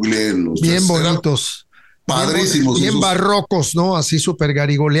ahí googleé los. Bien bonitos. Padrísimos. Bien barrocos, ¿no? Así súper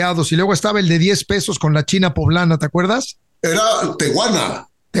garigoleados. Y luego estaba el de 10 pesos con la china poblana, ¿te acuerdas? Era tehuana.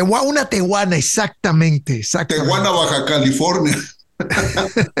 Una tehuana, exactamente. Tehuana, Baja California.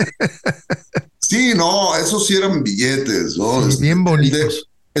 Sí, no, esos sí eran billetes, ¿no? Sí, bien bonitos.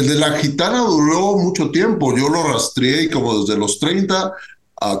 El de la gitana duró mucho tiempo. Yo lo rastreé como desde los 30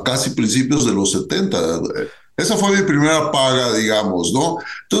 a casi principios de los 70. Esa fue mi primera paga, digamos, ¿no?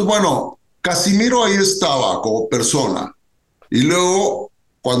 Entonces, bueno, Casimiro ahí estaba como persona. Y luego,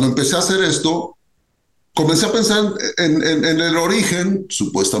 cuando empecé a hacer esto, comencé a pensar en el origen,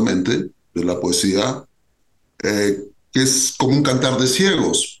 supuestamente, de la poesía, que es como un cantar de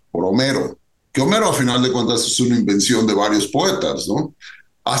ciegos, por Homero. Que Homero, a final de cuentas, es una invención de varios poetas, ¿no?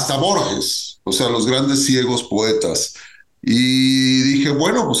 Hasta Borges, o sea, los grandes ciegos poetas. Y dije,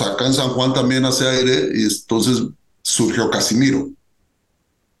 bueno, pues acá en San Juan también hace aire, y entonces surgió Casimiro.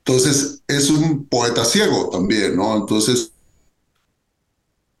 Entonces, es un poeta ciego también, ¿no? Entonces,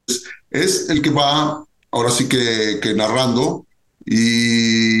 es el que va ahora sí que narrando,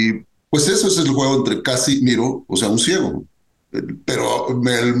 y pues eso es el juego entre Casimiro, o sea, un ciego, pero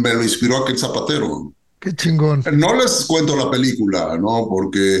me lo inspiró aquel zapatero. Qué chingón. No les cuento la película, ¿no?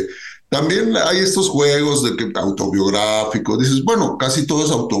 Porque también hay estos juegos de que autobiográfico, dices, bueno, casi todo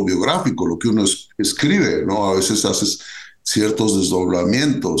es autobiográfico lo que uno escribe, ¿no? A veces haces ciertos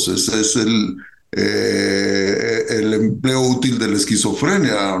desdoblamientos, ese es el empleo útil de la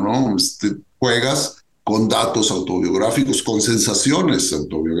esquizofrenia, ¿no? Juegas con datos autobiográficos, con sensaciones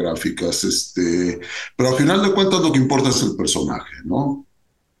autobiográficas, pero al final de cuentas lo que importa es el personaje, ¿no?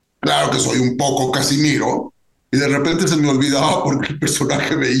 Claro que soy un poco Casimiro, y de repente se me olvidaba porque el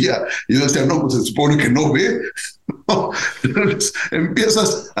personaje veía, y yo decía, no, pues se supone que no ve. Entonces,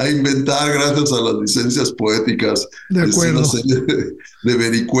 empiezas a inventar gracias a las licencias poéticas, De acuerdo. una serie de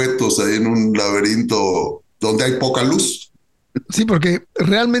vericuetos ahí en un laberinto donde hay poca luz. Sí, porque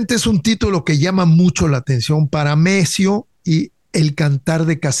realmente es un título que llama mucho la atención. Paramesio y el cantar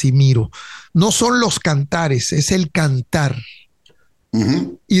de Casimiro. No son los cantares, es el cantar.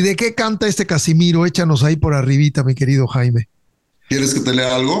 Uh-huh. ¿Y de qué canta este Casimiro? Échanos ahí por arribita, mi querido Jaime. ¿Quieres que te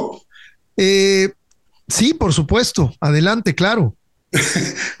lea algo? Sí, por supuesto. Adelante, claro.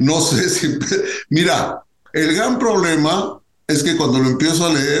 No sé si... Mira, el gran problema es que cuando lo empiezo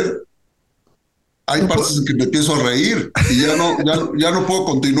a leer, hay partes en que me empiezo a reír y ya no puedo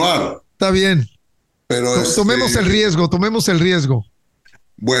continuar. Está bien. Pero tomemos el riesgo, tomemos el riesgo.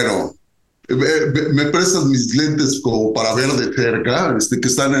 Bueno, me prestas mis lentes como para ver de cerca, que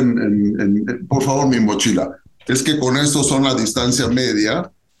están por favor, mi mochila. Es que con esto son a distancia media,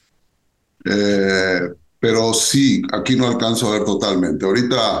 pero sí, aquí no alcanzo a ver totalmente.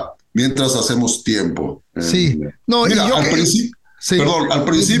 Ahorita, mientras hacemos tiempo. Sí. No, mira, y yo al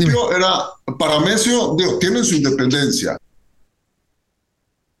principio era Paramesio, digo, tienen su independencia,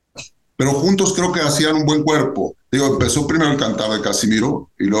 pero juntos creo que hacían un buen cuerpo. Digo, empezó primero el cantar de Casimiro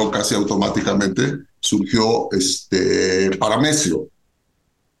y luego casi automáticamente surgió Paramesio.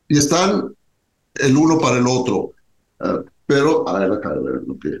 Y están el uno para el otro. Pero, a ver,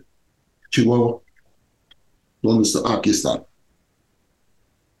 lo que... Chihuahua. ¿Dónde está? Ah, aquí está.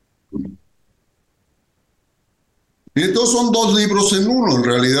 Y entonces son dos libros en uno, en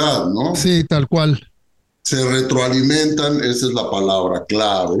realidad, ¿no? Sí, tal cual. Se retroalimentan, esa es la palabra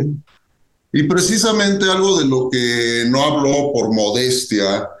clave. Y precisamente algo de lo que no habló por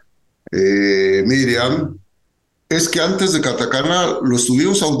modestia Miriam, es que antes de Katakana lo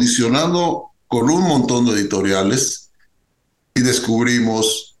estuvimos audicionando con un montón de editoriales y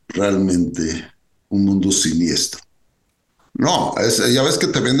descubrimos realmente un mundo siniestro. No, ya ves que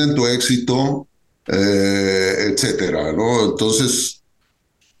te venden tu éxito, etcétera, ¿no? Entonces,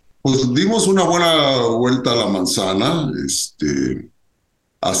 pues dimos una buena vuelta a la manzana,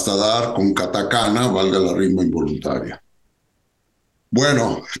 hasta dar con Katakana, valga la rima involuntaria.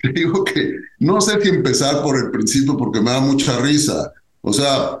 Bueno, te digo que no sé si empezar por el principio porque me da mucha risa. O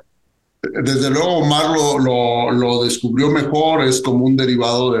sea, desde luego Omar lo descubrió mejor, es como un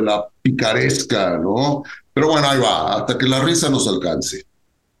derivado de la picaresca, ¿no? Pero bueno, ahí va, hasta que la risa nos alcance.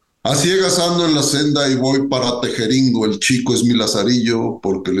 A ciegas ando en la senda y voy para Tejeringo, el chico es mi lazarillo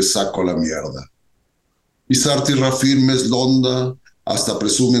porque le saco la mierda. Pisar tierra firme es londa, hasta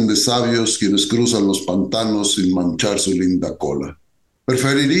presumen de sabios quienes cruzan los pantanos sin manchar su linda cola.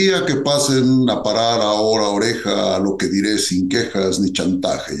 Preferiría que pasen a parar ahora oreja a lo que diré sin quejas ni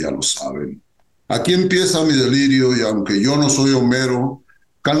chantaje, ya lo saben. Aquí empieza mi delirio y aunque yo no soy Homero,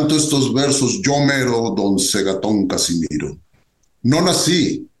 canto estos versos yo mero, don Segatón Casimiro. No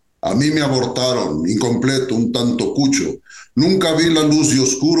nací, a mí me abortaron, incompleto, un tanto cucho. Nunca vi la luz y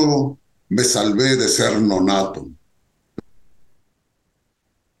oscuro, me salvé de ser nonato.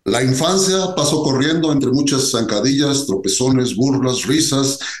 La infancia pasó corriendo entre muchas zancadillas, tropezones, burlas,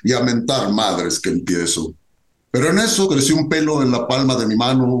 risas y a mentar madres que empiezo. Pero en eso creció un pelo en la palma de mi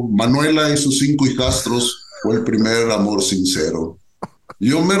mano. Manuela y sus 5 hijastros fue el primer amor sincero.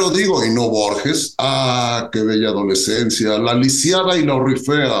 Yo mero digo, y no Borges, ah, qué bella adolescencia, la lisiada y la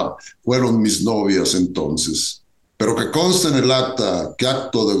orifea fueron mis novias entonces. Pero que conste en el acta que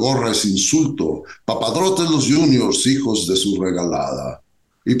acto de gorra es insulto, papadrotes los juniors, hijos de su regalada.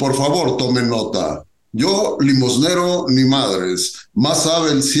 Y por favor, tomen nota. Yo, limosnero ni madres, más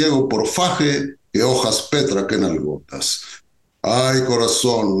sabe el ciego por faje que hojas petra que nalgotas. Ay,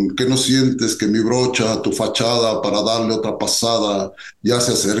 corazón, ¿qué no sientes que mi brocha, tu fachada, para darle otra pasada, ya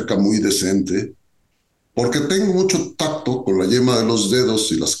se acerca muy decente? Porque tengo mucho tacto con la yema de los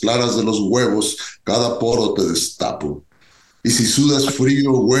dedos y las claras de los huevos, cada poro te destapo. Y si sudas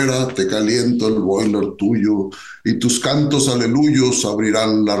frío, güera, te caliento el boiler tuyo, y tus cantos aleluyos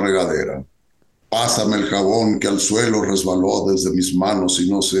abrirán la regadera. Pásame el jabón que al suelo resbaló desde mis manos y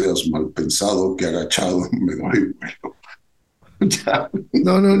no seas mal pensado que agachado me doy vuelo. Ya.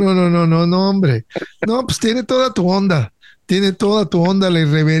 No, no, no, no, no, no, no, hombre. No, pues tiene toda tu onda. Tiene toda tu onda, la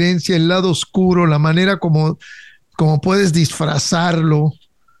irreverencia, el lado oscuro, la manera como puedes disfrazarlo.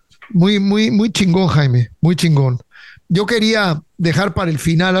 Muy, muy, muy chingón, Jaime, muy chingón. Yo quería dejar para el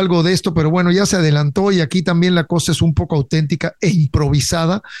final algo de esto, pero bueno, ya se adelantó y aquí también la cosa es un poco auténtica e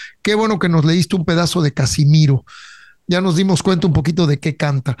improvisada. Qué bueno que nos leíste un pedazo de Casimiro. Ya nos dimos cuenta un poquito de qué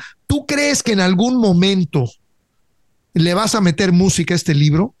canta. ¿Tú crees que en algún momento le vas a meter música a este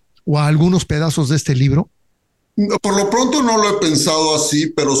libro o a algunos pedazos de este libro? Por lo pronto no lo he pensado así,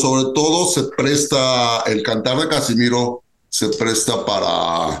 pero sobre todo se presta, el cantar de Casimiro se presta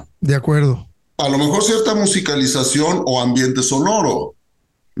para De acuerdo. a lo mejor cierta musicalización o ambiente sonoro.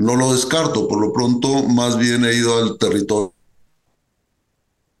 No lo descarto, por lo pronto más bien he ido al territorio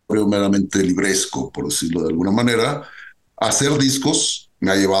meramente libresco, por decirlo de alguna manera. Hacer discos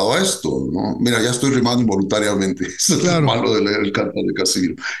me ha llevado a esto, ¿no? Mira, ya estoy rimando involuntariamente. Eso es lo Claro, malo de leer el canto de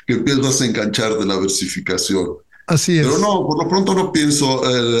Casimiro, que empiezas a enganchar de la versificación. así Pero es. no, por lo pronto no pienso.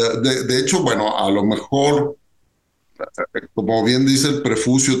 De hecho, bueno, a lo mejor, como bien dice el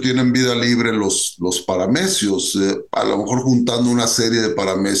prefucio, tienen vida libre los paramecios. A lo mejor juntando una serie de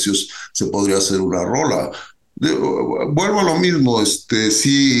paramecios se podría hacer una rola. Vuelvo a lo mismo,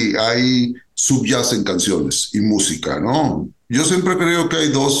 sí hay subyacen canciones y música, ¿no? Yo siempre creo que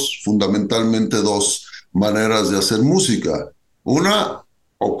hay fundamentalmente dos maneras de hacer música. Una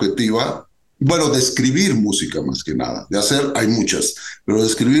objetiva, bueno, de escribir música más que nada. De hacer hay muchas, pero de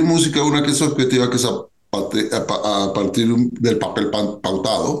escribir música, una que es objetiva, que es a partir del papel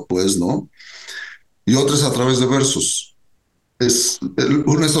pautado, pues, ¿no? Y otra es a través de versos.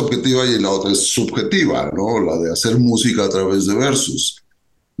 Una es objetiva y la otra es subjetiva, ¿no? La de hacer música a través de versos.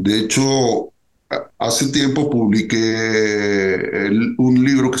 De hecho, hace tiempo publiqué un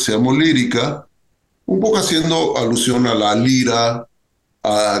libro que se llamó Lírica, un poco haciendo alusión a la lira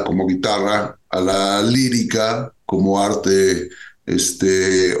como guitarra, a la lírica como arte,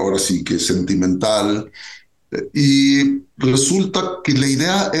 ahora sí que sentimental. Y resulta que la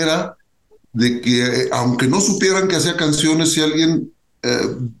idea era de que, aunque no supieran que hacía canciones, si alguien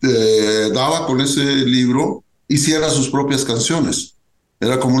daba con ese libro, hiciera sus propias canciones.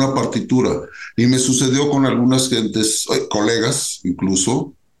 Era como una partitura. Y me sucedió con algunas gentes, colegas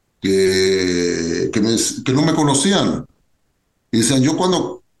incluso, que no me conocían. Y decían, yo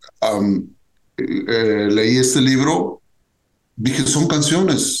cuando leí este libro, dije, son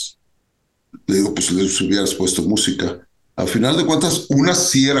canciones. Le digo, pues les hubieras puesto música. Al final de cuentas, unas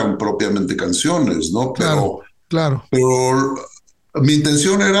sí eran propiamente canciones, ¿no? Claro, claro. Pero mi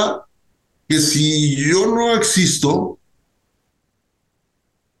intención era que si yo no existo,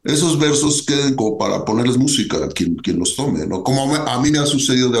 esos versos queden como para ponerles música a quien los tome, ¿no? Como a mí me ha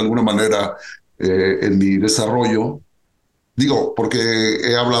sucedido de alguna manera en mi desarrollo. Digo, porque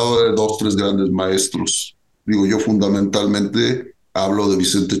he hablado de dos, tres grandes maestros. Digo, yo fundamentalmente hablo de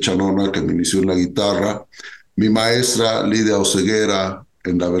Vicente Chanona, que me inició en la guitarra, mi maestra Lidia Oseguera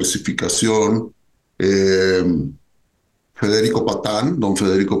en la versificación, eh, don Federico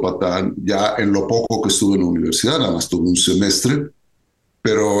Patán, ya en lo poco que estuve en la universidad, nada más tuve un semestre,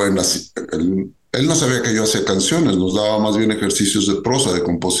 pero él no sabía que yo hacía canciones, nos daba más bien ejercicios de prosa, de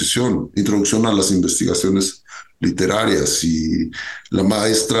composición, introducción a las investigaciones literarias, y la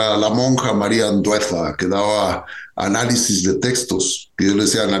monja María Andueza, que daba análisis de textos, que yo le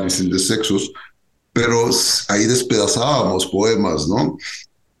decía análisis de sexos, pero ahí despedazábamos poemas, ¿no?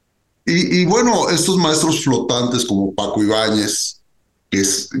 Y bueno, estos maestros flotantes como Paco Ibáñez,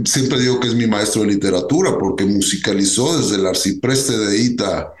 siempre digo que es mi maestro de literatura, porque musicalizó desde el Arcipreste de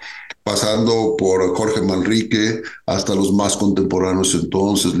Ita, pasando por Jorge Manrique, hasta los más contemporáneos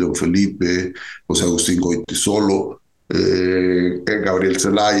entonces, León Felipe, José Agustín Goytisolo, Gabriel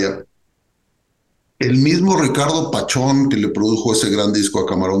Celaya. El mismo Ricardo Pachón, que le produjo ese gran disco a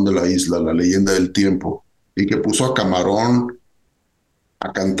Camarón de la Isla, La Leyenda del Tiempo, y que puso a Camarón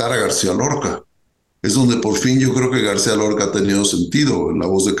a cantar a García Lorca. Es donde por fin yo creo que García Lorca ha tenido sentido en la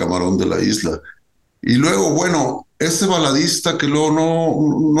voz de Camarón de la Isla. Y luego, bueno, este baladista que luego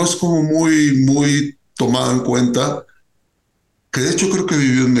no es como muy tomado en cuenta, que de hecho creo que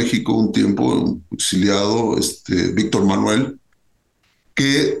vivió en México un tiempo, exiliado, Víctor Manuel,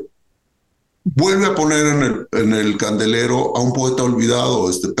 que vuelve a poner en el candelero a un poeta olvidado,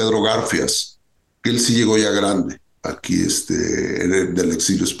 Pedro Garfias, que él sí llegó ya grande, aquí del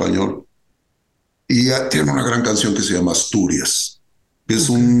exilio español. Y tiene una gran canción que se llama Asturias, que es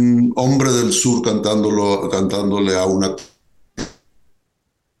un hombre del sur cantándole a una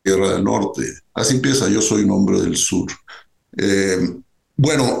tierra del norte. Así empieza, yo soy un hombre del sur.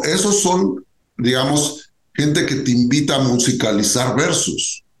 Bueno, esos son, digamos, gente que te invita a musicalizar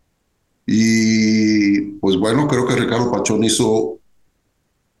versos. Y pues bueno, creo que Ricardo Pachón hizo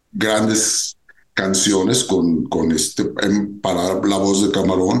grandes canciones para la voz de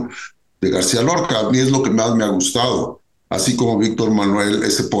Camarón de García Lorca. A mí es lo que más me ha gustado. Así como Víctor Manuel,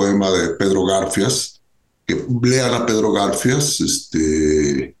 ese poema de Pedro Garfias, que lean a Pedro Garfias,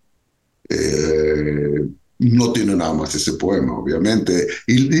 no tiene nada más ese poema, obviamente.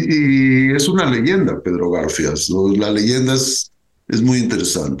 Y es una leyenda, Pedro Garfias, ¿no? La leyenda es muy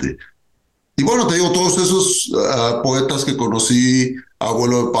interesante. Y bueno, te digo, todos esos poetas que conocí,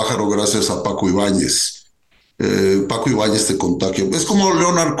 Abuelo de Pájaro, gracias a Paco Ibáñez. Paco Ibáñez te contagia. Es como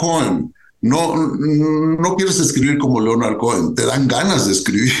Leonard Cohen. No quieres escribir como Leonard Cohen, te dan ganas de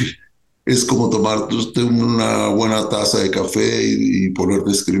escribir. Es como tomarte una buena taza de café y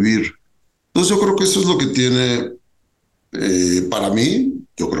ponerte a escribir. Entonces yo creo que eso es lo que tiene, para mí,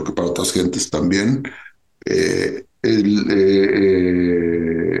 yo creo que para otras gentes también,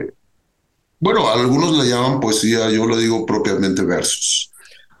 bueno, algunos le llaman poesía, yo le digo propiamente versos,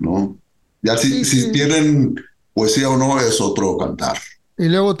 ¿no? Ya si tienen poesía o no es otro cantar. Y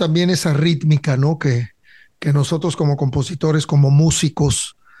luego también esa rítmica, ¿no? Que nosotros como compositores, como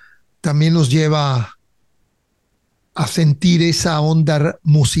músicos, también nos lleva a sentir esa onda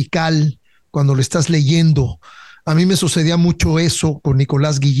musical cuando lo estás leyendo. A mí me sucedía mucho eso con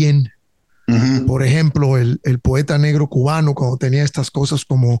Nicolás Guillén, por ejemplo, el poeta negro cubano, cuando tenía estas cosas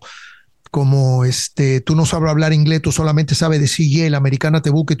como tú no sabes hablar inglés, tú solamente sabes decir yeah, la americana te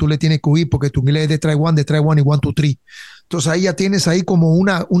busca y tú le tienes que huir porque tu inglés es de try one y 1, 2, 3. Entonces ahí ya tienes ahí como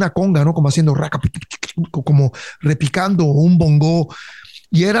una conga, ¿no? Como haciendo raca, como repicando un bongo.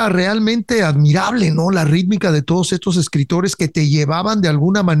 Y era realmente admirable, ¿no? La rítmica de todos estos escritores que te llevaban de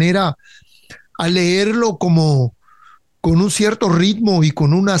alguna manera a leerlo como con un cierto ritmo y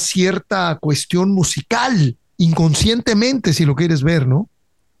con una cierta cuestión musical, inconscientemente, si lo quieres ver, ¿no?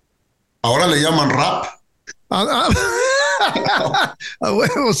 Ahora le llaman rap. A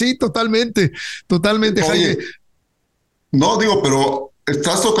huevo, sí, totalmente. Oye, Jaime. no digo, pero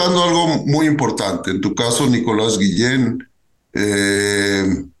estás tocando algo muy importante. En tu caso, Nicolás Guillén.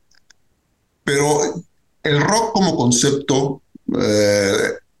 Pero el rock como concepto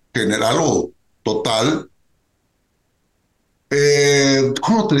general o total,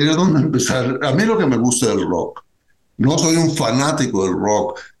 ¿cómo te diré dónde empezar? A mí lo que me gusta del rock, no soy un fanático del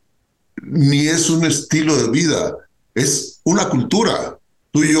rock, ni es un estilo de vida, es una cultura.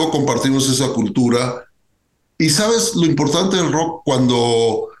 Tú y yo compartimos esa cultura. Y sabes lo importante del rock,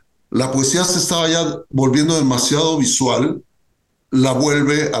 cuando la poesía se estaba ya volviendo demasiado visual, la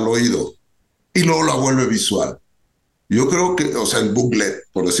vuelve al oído y luego la vuelve visual. Yo creo que, o sea, el booklet,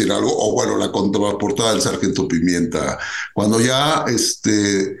 por decir algo, o bueno, la contraportada del Sargento Pimienta, cuando ya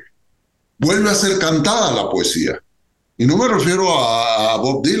vuelve a ser cantada la poesía. Y no me refiero a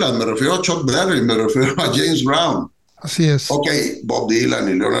Bob Dylan, me refiero a Chuck Berry, me refiero a James Brown. Así es. Ok, Bob Dylan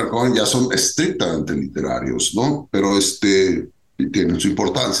y Leonard Cohen ya son estrictamente literarios, ¿no? Pero tienen su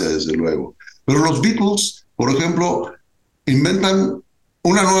importancia, desde luego. Pero los Beatles, por ejemplo, inventan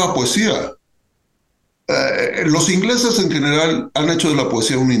una nueva poesía. Los ingleses en general han hecho de la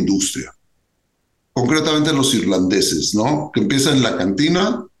poesía una industria. Concretamente los irlandeses, ¿no? Que empiezan en la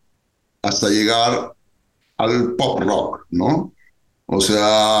cantina hasta llegar al pop rock, ¿no? O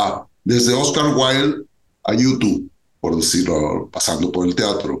sea, desde Oscar Wilde a YouTube, por decirlo, pasando por el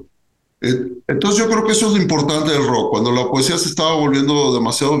teatro. Entonces yo creo que eso es lo importante del rock. Cuando la poesía se estaba volviendo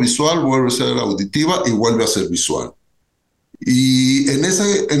demasiado visual, vuelve a ser auditiva y vuelve a ser visual. Y en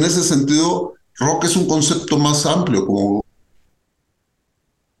ese sentido, rock es un concepto más amplio como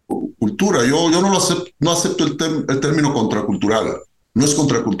cultura. Yo no acepto el término contracultural. No es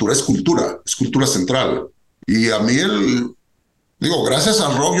contracultura, es cultura central. Y a mí, gracias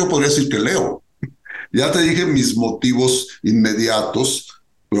al rock yo podría decir que leo. Ya te dije mis motivos inmediatos,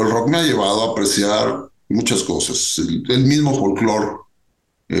 pero el rock me ha llevado a apreciar muchas cosas. El mismo folclore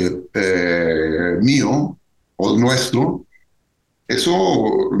mío o nuestro,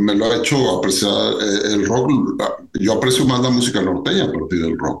 eso me lo ha hecho apreciar el rock. Yo aprecio más la música norteña a partir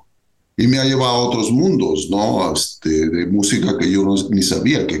del rock. Y me ha llevado a otros mundos, ¿no? De música que yo ni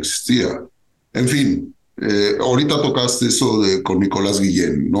sabía que existía. En fin, ahorita tocaste eso con Nicolás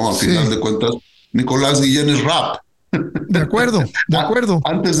Guillén, ¿no? A final de cuentas, Nicolás Guillén es rap. De acuerdo.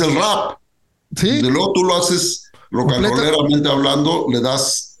 Antes del rap. Sí. De luego tú lo haces rock and rolleramente hablando, le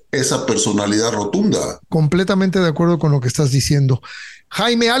das esa personalidad rotunda. Completamente de acuerdo con lo que estás diciendo.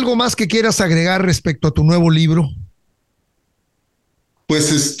 Jaime, ¿algo más que quieras agregar respecto a tu nuevo libro?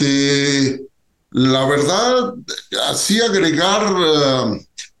 Pues la verdad, así agregar,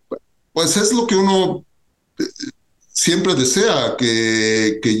 pues es lo que uno siempre desea,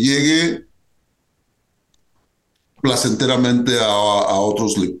 que llegue placenteramente a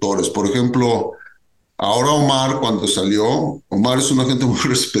otros lectores. Por ejemplo, ahora Omar, cuando salió, Omar es una gente muy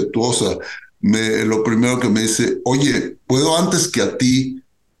respetuosa. Lo primero que me dice, oye, ¿puedo antes que a ti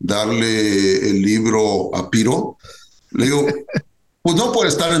darle el libro a Piro? Le digo, pues no puede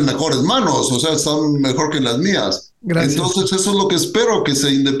estar en mejores manos, o sea, están mejor que las mías. Gracias. Entonces eso es lo que espero, que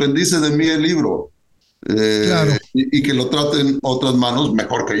se independice de mí el libro, Claro. y que lo traten otras manos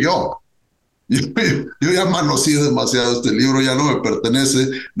mejor que yo. Yo ya manoseé demasiado este libro, ya no me pertenece,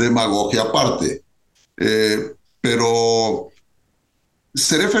 demagogia aparte. Pero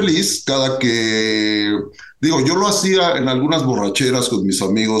seré feliz cada que, digo, yo lo hacía en algunas borracheras con mis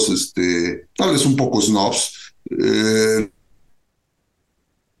amigos, tal vez un poco snobs,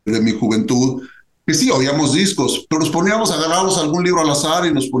 de mi juventud, que sí, oíamos discos, pero nos poníamos, agarrábamos algún libro al azar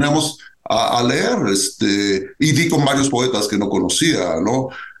y nos poníamos a leer, y di con varios poetas que no conocía, ¿no?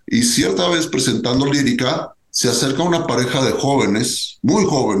 Y cierta vez presentando lírica, se acerca una pareja de jóvenes, muy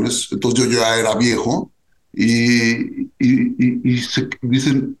jóvenes, entonces yo ya era viejo, y se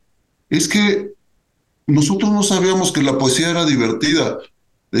dicen, es que nosotros no sabíamos que la poesía era divertida.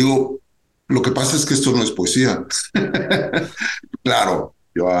 Digo, lo que pasa es que esto no es poesía. Claro,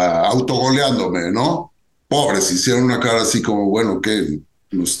 yo autogoleándome, ¿no? Pobres, hicieron una cara así como, bueno, ¿qué?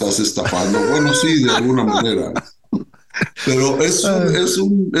 ¿Nos estás estafando? Bueno, sí, de alguna manera. Pero es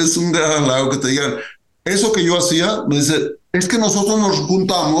un gran halago que te digan, eso que yo hacía, me dice, es que nosotros nos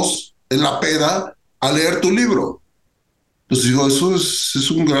juntamos en la peda a leer tu libro. Pues digo, eso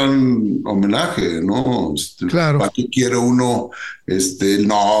es un gran homenaje, ¿no? Claro. ¿Para qué quiere uno el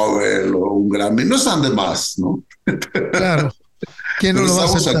Nobel o un Grammy? No están de más, ¿no? Claro. ¿Quién no Pero lo va a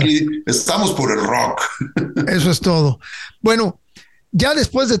estamos aceptar? aquí, estamos por el rock. Eso es todo. Bueno, ya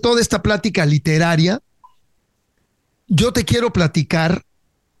después de toda esta plática literaria, yo te quiero platicar,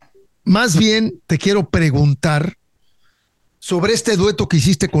 más bien te quiero preguntar sobre este dueto que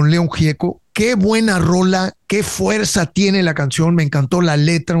hiciste con León Gieco. Qué buena rola, qué fuerza tiene la canción. Me encantó la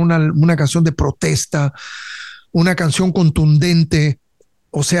letra, una canción de protesta, una canción contundente.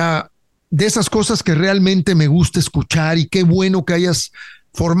 O sea, de esas cosas que realmente me gusta escuchar, y qué bueno que hayas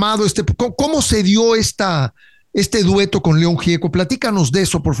formado ¿Cómo se dio este dueto con León Gieco? Platícanos de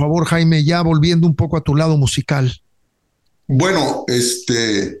eso, por favor, Jaime, ya volviendo un poco a tu lado musical. Bueno,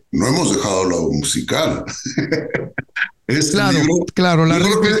 no hemos dejado el lado musical. Claro, libro, claro, la yo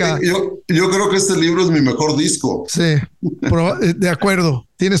rítmica. Yo creo que este libro es mi mejor disco. Sí, de acuerdo,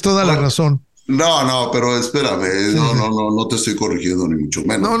 tienes toda la razón. No, pero espérame, no te estoy corrigiendo ni mucho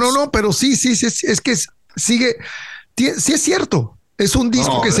menos. No, pero sí, es que sigue, sí es cierto, es un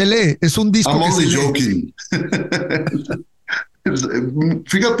disco que se lee, es un disco I'm que se only lee. joking.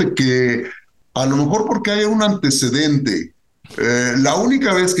 Fíjate que a lo mejor porque hay un antecedente. La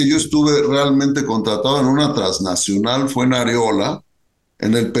única vez que yo estuve realmente contratado en una transnacional fue en Areola,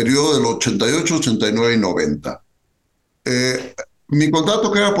 en el periodo del 88, 89 y 90. Mi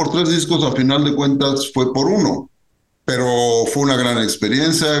contrato, que era por 3 discos, a final de cuentas fue por 1, pero fue una gran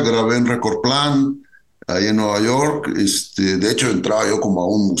experiencia. Grabé en Record Plan, ahí en Nueva York. De hecho, entraba yo como a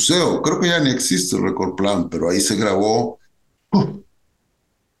un museo. Creo que ya ni existe Record Plan, pero ahí se grabó.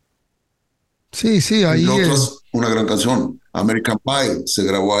 Sí, ahí Entre otras, una gran canción, American Pie, se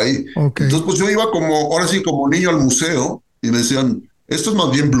grabó ahí. Okay. Entonces, pues yo iba ahora sí, como niño al museo, y me decían, esto es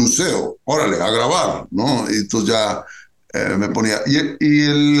más bien bluseo, órale, a grabar, ¿no? Y entonces ya me ponía. Y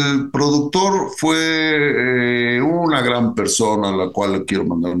el productor fue una gran persona, a la cual le quiero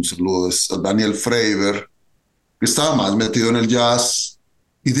mandar un saludo, es Daniel Freiber, que estaba más metido en el jazz.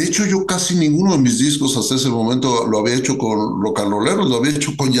 Y de hecho yo casi ninguno de mis discos hasta ese momento lo había hecho con rock and rolleros, lo había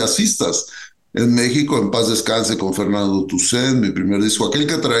hecho con jazzistas. En México, En Paz Descanse, con Fernando Toussaint, mi primer disco, aquel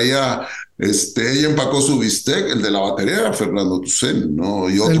que traía, ella empacó su bistec, el de la batería era Fernando Toussaint, ¿no?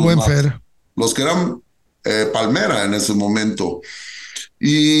 Y otros el buen más, Fer. los que eran Palmera en ese momento.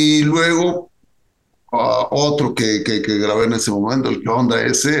 Y luego otro que grabé en ese momento, el que onda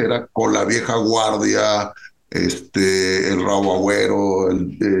ese, era con la vieja guardia, el Rabo Agüero,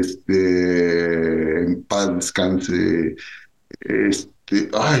 En Paz Descanse,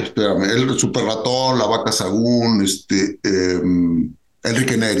 espérame, el Super Ratón, La Vaca Sagún,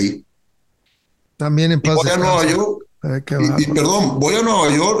 Enrique Neri. También En Paz Voy a Nueva York, voy a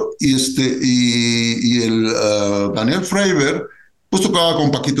Nueva York y el Daniel Freiber pues tocaba con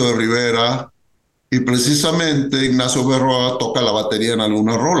Paquito de Rivera, y precisamente Ignacio Berroa toca la batería en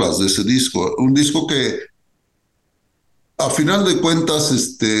algunas rolas de ese disco. Un disco que, a final de cuentas,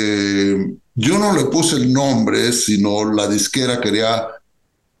 yo no le puse el nombre, sino la disquera quería,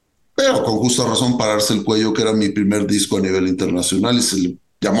 pero con justa razón, pararse el cuello, que era mi primer disco a nivel internacional, y se le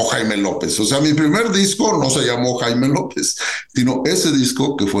llamó Jaime López. O sea, mi primer disco no se llamó Jaime López, sino ese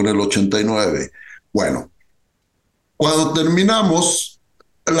disco que fue en el 89. Bueno, cuando terminamos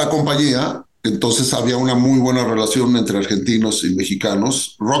la compañía, entonces había una muy buena relación entre argentinos y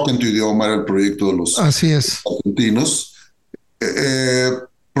mexicanos. Rock en tu idioma era el proyecto de los Así es. argentinos. Eh,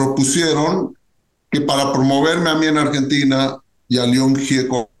 Propusieron que para promoverme a mí en Argentina y a León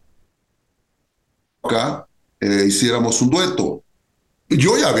Gieco acá, hiciéramos un dueto.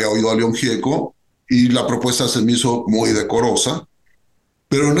 Yo ya había oído a León Gieco y la propuesta se me hizo muy decorosa,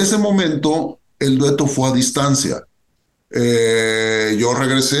 pero en ese momento el dueto fue a distancia. Yo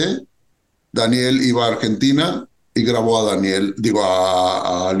regresé, Daniel iba a Argentina y grabó a Daniel, digo,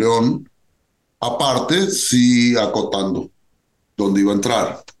 a León, aparte, sí acotando dónde iba a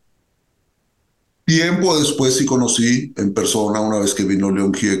entrar. Tiempo después sí conocí en persona, una vez que vino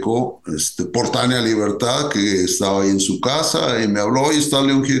León Gieco, por Tania Libertad, que estaba ahí en su casa, y me habló: oye, está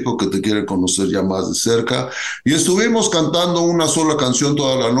León Gieco que te quiere conocer ya más de cerca. Y estuvimos cantando una sola canción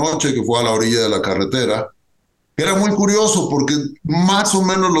toda la noche, que fue A la orilla de la carretera. Era muy curioso porque más o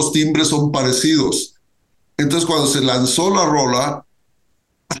menos los timbres son parecidos. Entonces, cuando se lanzó la rola,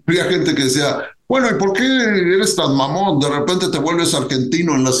 había gente que decía: bueno, ¿y por qué eres tan mamón? De repente te vuelves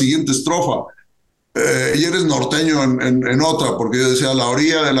argentino en la siguiente estrofa. Y eres norteño en otra, porque yo decía a la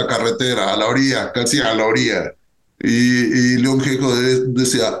orilla de la carretera, a la orilla, casi a la orilla. Y León Gieco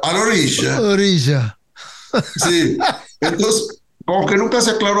decía a la orilla. Orilla. Sí, entonces, como que nunca se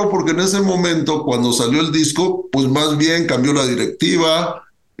aclaró, porque en ese momento, cuando salió el disco, pues más bien cambió la directiva,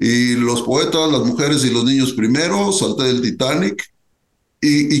 y los poetas, las mujeres y los niños primero, salté del Titanic,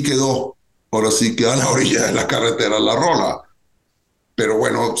 y quedó, ahora sí que a la orilla de la carretera la rola. Pero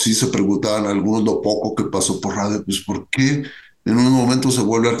bueno, sí se preguntaban algunos lo poco que pasó por radio, pues ¿por qué en un momento se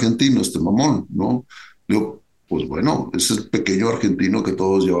vuelve argentino este mamón, no? Digo, pues bueno, es el pequeño argentino que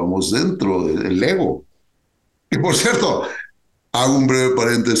todos llevamos dentro, el ego. Y por cierto, hago un breve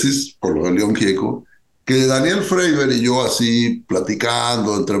paréntesis por lo de León Gieco, que Daniel Freiber y yo, así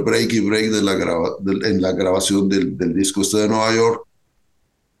platicando entre break y break en la grabación del disco de Nueva York,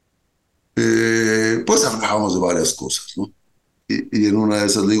 pues hablábamos de varias cosas, ¿no? Y en una de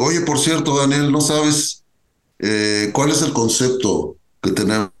esas le digo: oye, por cierto, Daniel, ¿no sabes cuál es el concepto que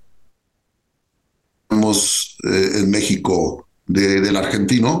tenemos en México del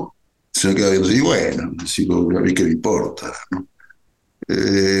argentino? Se me queda viendo así: bueno, digo, a mí qué me importa, ¿no?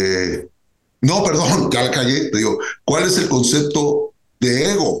 No, perdón, ya la callé. Te digo: ¿cuál es el concepto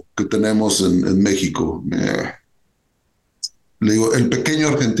de ego que tenemos en México? Le digo: el pequeño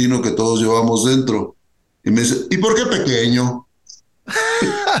argentino que todos llevamos dentro. Y me dice: ¿y por qué pequeño?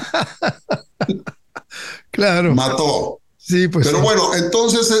 Claro. Mató. Sí, pues. Pero sí. bueno,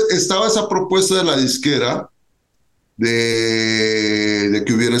 entonces estaba esa propuesta de la disquera de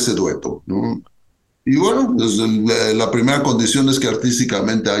que hubiera ese dueto, ¿no? Y bueno, pues la primera condición es que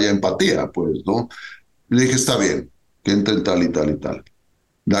artísticamente haya empatía, pues, ¿no? Le dije: está bien, que entre tal y tal y tal.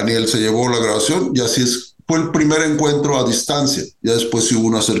 Daniel se llevó la grabación, y así fue el primer encuentro a distancia. Ya después sí hubo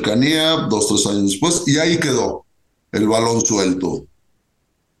una cercanía, 2, 3 años después, y ahí quedó el balón suelto.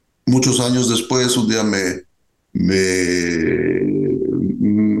 Muchos años después, un día me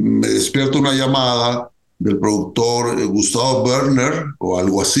despierta una llamada del productor Gustavo Werner, o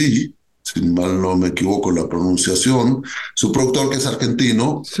algo así, si mal no me equivoco en la pronunciación. Su productor, que es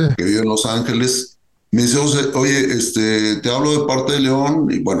argentino, Sí. que vive en Los Ángeles, me dice: oye, te hablo de parte de León,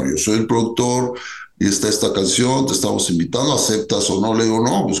 y bueno, yo soy el productor, y está esta canción, te estamos invitando, ¿aceptas o no? Le digo: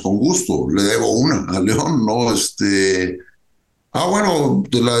 no, pues con gusto, le debo una a León, ¿no? Bueno,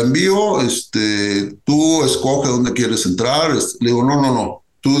 te la envío, tú escoge dónde quieres entrar. Le digo: no,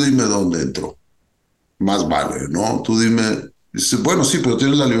 tú dime dónde entro. Más vale, ¿no? Tú dime. Dice: bueno, sí, pero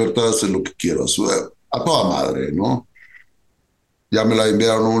tienes la libertad de hacer lo que quieras. A toda madre, ¿no? Ya me la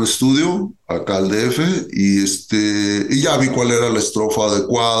enviaron a un estudio, acá al DF, y ya vi cuál era la estrofa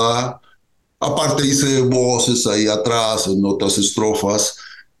adecuada. Aparte hice voces ahí atrás en otras estrofas.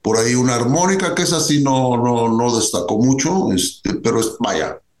 Por ahí una armónica, que es así, no destacó mucho, pero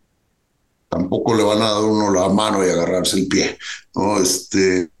vaya, tampoco le van a dar uno la mano y agarrarse el pie, ¿no?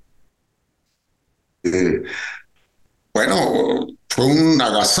 Bueno, fue un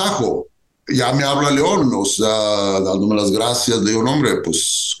agasajo. ya me habla León, o sea, dándome las gracias. Le digo, no, hombre,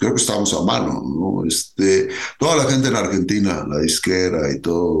 pues creo que estamos a mano, ¿no? Toda la gente en Argentina, la disquera y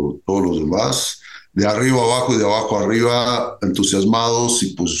todos los demás, de arriba abajo y de abajo arriba, entusiasmados,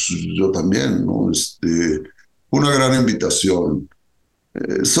 y pues yo también, ¿no? Una gran invitación.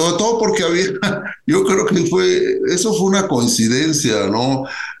 Sobre todo porque yo creo que eso fue una coincidencia, ¿no?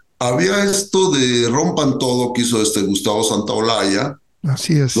 Había esto de Rompan Todo que hizo Gustavo Santaolalla,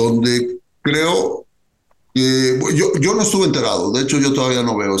 Así es. donde creo que yo no estuve enterado. De hecho, yo todavía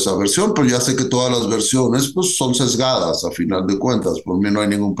no veo esa versión, pero ya sé que todas las versiones pues son sesgadas a final de cuentas. Por mí no hay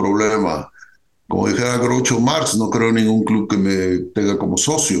ningún problema. Como dijera Groucho Marx, no creo en ningún club que me tenga como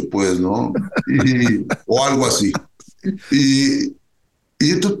socio, pues, ¿no? O algo así. Y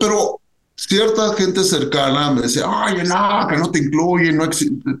entonces, pero cierta gente cercana me decía, ay, no, que no te incluye, no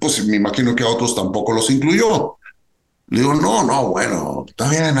pues me imagino que a otros tampoco los incluyó. Le digo, no, bueno, está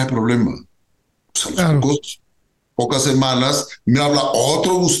bien, no hay problema. Pues a los Claro. pocas semanas me habla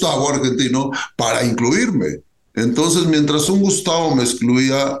otro Gustavo argentino para incluirme. Entonces, mientras un Gustavo me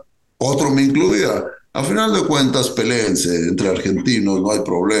excluía, otro me incluía. A final de cuentas, peléense entre argentinos, no hay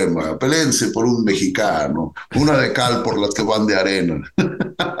problema. Peléense por un mexicano, una de cal por las que van de arena.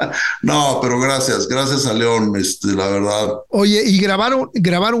 No, pero gracias a León, la verdad. Oye, ¿y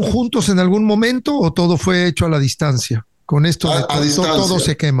grabaron juntos en algún momento o todo fue hecho a la distancia? Con esto de A distancia. todo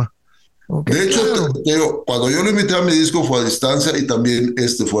se quema. Okay, De hecho, claro. te digo, cuando yo lo invité a mi disco fue a distancia y también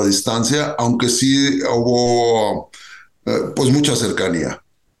fue a distancia, aunque sí hubo pues mucha cercanía.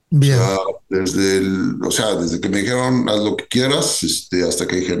 Bien. O sea, desde que me dijeron haz lo que quieras, hasta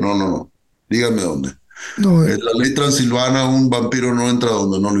que dije no, díganme dónde. No, En la ley transilvana un vampiro no entra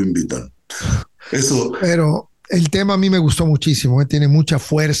donde no lo invitan. Eso. pero el tema a mí me gustó muchísimo, tiene mucha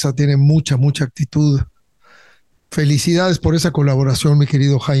fuerza, tiene mucha actitud. Felicidades por esa colaboración, mi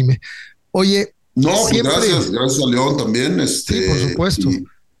querido Jaime. Oye, No, pues siempre... gracias a León también. Sí, por supuesto.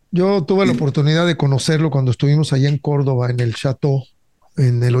 Yo tuve la oportunidad de conocerlo cuando estuvimos allá en Córdoba, en el Chateau,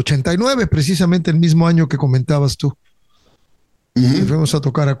 en el 89, precisamente el mismo año que comentabas tú. Y fuimos a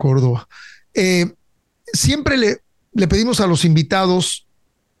tocar a Córdoba. Siempre le pedimos a los invitados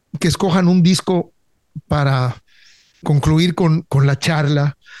que escojan un disco para concluir con la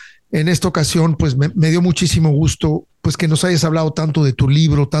charla. En esta ocasión, pues me dio muchísimo gusto pues que nos hayas hablado tanto de tu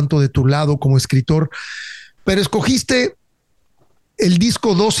libro, tanto de tu lado como escritor, pero escogiste el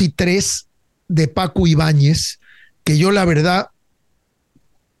disco 2 y 3 de Paco Ibáñez, que yo la verdad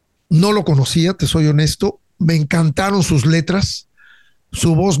no lo conocía, te soy honesto, me encantaron sus letras,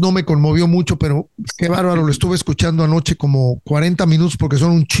 su voz no me conmovió mucho, pero qué bárbaro, lo estuve escuchando anoche como 40 minutos porque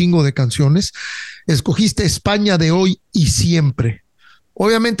son un chingo de canciones. Escogiste España de hoy y siempre.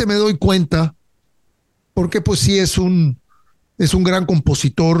 Obviamente me doy cuenta, porque pues sí es un gran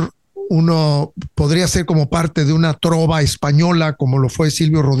compositor, uno podría ser como parte de una trova española, como lo fue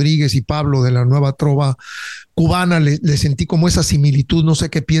Silvio Rodríguez y Pablo de la nueva trova cubana, le sentí como esa similitud, no sé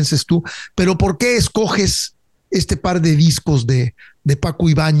qué pienses tú, pero ¿por qué escoges este par de discos de Paco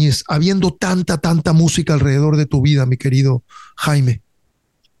Ibáñez, habiendo tanta música alrededor de tu vida, mi querido Jaime?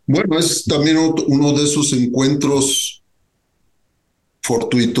 Bueno, es también uno de esos encuentros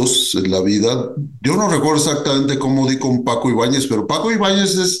fortuitos en la vida. Yo no recuerdo exactamente cómo di con Paco Ibáñez, pero Paco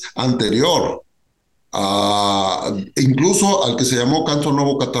Ibáñez es anterior incluso al que se llamó Canto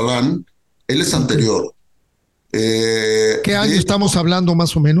Nuevo Catalán. Él es anterior. ¿Qué año estamos hablando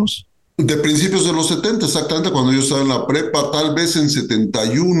más o menos? De principios de los 70, exactamente cuando yo estaba en la prepa, tal vez en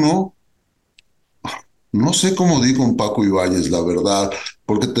 71. No sé cómo di con Paco Ibáñez, la verdad,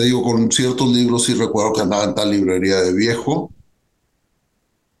 porque te digo, con ciertos libros sí recuerdo que andaba en tal librería de viejo.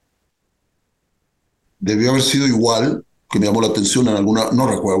 Debió haber sido igual, que me llamó la atención en alguna, no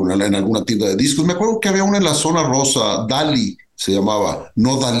recuerdo, en alguna tienda de discos. Me acuerdo que había una en la zona rosa, Dali se llamaba,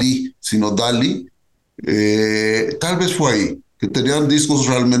 no Dalí, sino Dali. Tal vez fue ahí, que tenían discos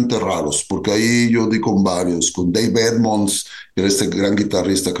realmente raros, porque ahí yo di con varios, con Dave Edmonds, que era este gran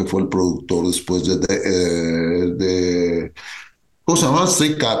guitarrista que fue el productor después de ¿cómo se llama?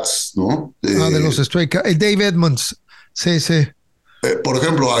 Stray Cats, ¿no? De los Stray Cats, Dave Edmonds, sí. Por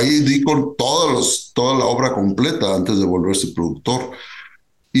ejemplo, ahí di con toda la obra completa antes de volverse productor.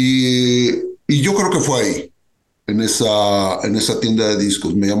 Y yo creo que fue ahí, en esa tienda de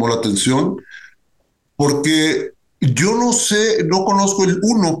discos. Me llamó la atención porque yo no sé, no conozco el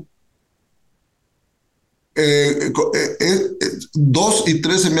 1. 2 y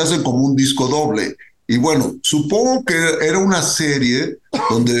 3 se me hacen como un disco doble. Y bueno, supongo que era una serie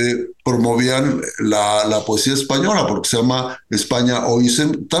donde promovían la poesía española, porque se llama España Hoy.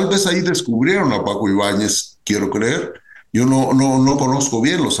 Tal vez ahí descubrieron a Paco Ibáñez, quiero creer. Yo no conozco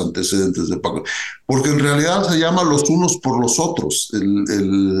bien los antecedentes de Paco, porque en realidad se llama Los unos por los otros,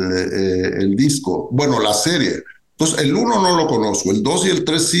 el disco, bueno, la serie. Entonces, el 1 no lo conozco, el 2 y el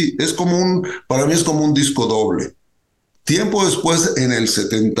 3 sí, para mí es como un disco doble. Tiempo después, en el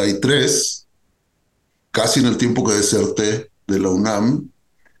 73, casi en el tiempo que deserté de la UNAM,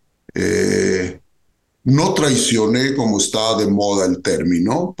 no traicioné, como está de moda el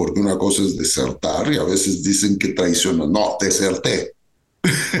término, porque una cosa es desertar y a veces dicen que traicionas. No, deserté.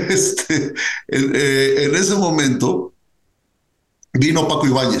 En ese momento vino Paco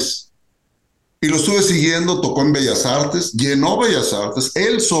Ibáñez y lo estuve siguiendo, tocó en Bellas Artes, llenó Bellas Artes,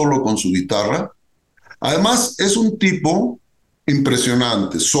 él solo con su guitarra. Además, es un tipo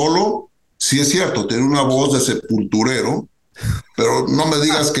impresionante, solo, sí es cierto, tiene una voz de sepulturero, pero no me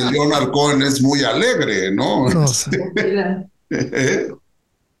digas que Leonard Cohen es muy alegre, ¿no? No.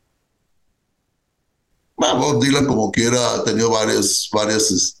 Bob Dylan, como quiera, ha tenido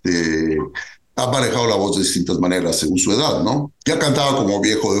ha manejado la voz de distintas maneras según su edad, ¿no? Ya cantaba como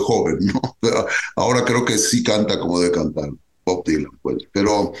viejo de joven, ¿no? Pero ahora creo que sí canta como debe cantar Bob Dylan, pues.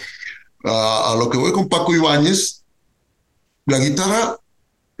 Pero a lo que voy con Paco Ibáñez, la guitarra,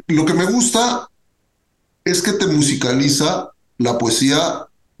 lo que me gusta es que te musicaliza la poesía,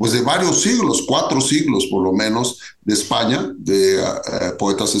 pues, de varios siglos, 4 siglos por lo menos, de España, de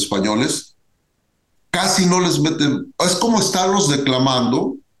poetas españoles. Casi no les meten, es como estarlos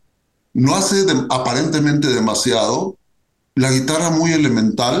declamando, no hace aparentemente demasiado, la guitarra muy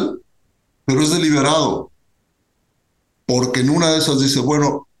elemental, pero es deliberado, porque en una de esas dice,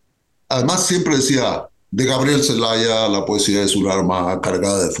 bueno, además siempre decía, de Gabriel Celaya, la poesía es un arma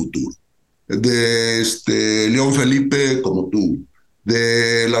cargada de futuro. De León Felipe, como tú,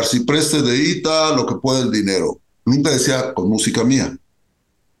 del arcipreste de Ita, lo que puede el dinero. Nunca decía con música mía.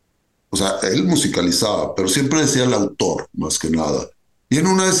 O sea, él musicalizaba, pero siempre decía el autor, más que nada. Y en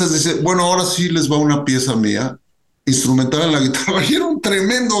una de esas dice, bueno, ahora sí les va una pieza mía, instrumental en la guitarra. Y era un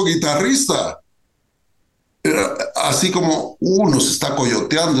tremendo guitarrista. Era así como, nos está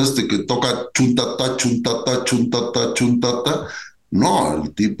coyoteando que toca chuntata, chuntata, chuntata, chuntata. No,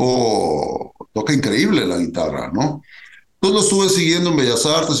 el tipo toca increíble la guitarra, ¿no? Entonces lo estuve siguiendo en Bellas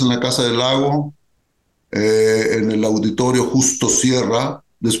Artes, en la Casa del Lago, en el Auditorio Justo Sierra,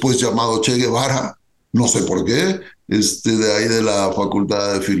 después llamado Che Guevara, no sé por qué, de ahí de la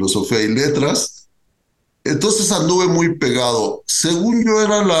Facultad de Filosofía y Letras. Entonces anduve muy pegado. Según yo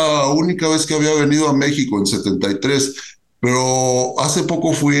era la única vez que había venido a México en 73, pero hace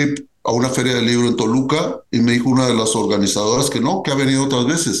poco fui a una feria del libro en Toluca y me dijo una de las organizadoras que no, que ha venido otras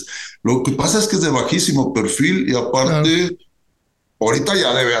veces. Lo que pasa es que es de bajísimo perfil y aparte, ahorita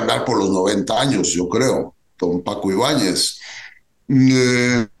ya debe andar por los 90 años, yo creo, don Paco Ibáñez.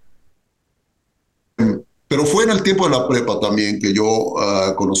 Pero fue en el tiempo de la prepa también que yo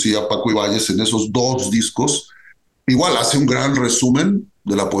conocí a Paco Ibáñez en esos 2 discos. Igual hace un gran resumen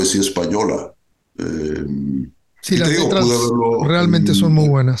de la poesía española. Sí, las letras realmente son muy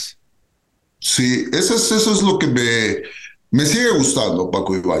buenas. Sí, eso es lo que me sigue gustando,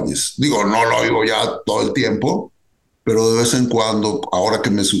 Paco Ibáñez. Digo, no lo oigo ya todo el tiempo, pero de vez en cuando, ahora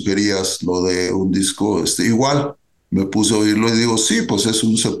que me sugerías lo de un disco, igual me puse a oírlo y digo, sí, pues es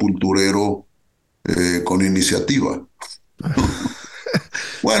un sepulturero con iniciativa.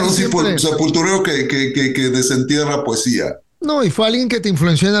 Bueno, sí, siempre... pues sepulturero que desentierra poesía. No, y fue alguien que te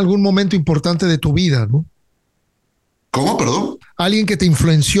influenció en algún momento importante de tu vida, ¿no? ¿Cómo, perdón? Alguien que te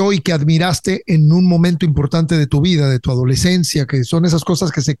influenció y que admiraste en un momento importante de tu vida, de tu adolescencia, que son esas cosas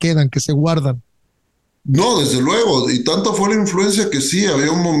que se quedan, que se guardan. No, desde luego, y tanto fue la influencia que sí,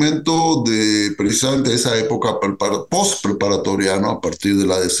 había un momento de precisamente esa época post-preparatoria, ¿no? A partir de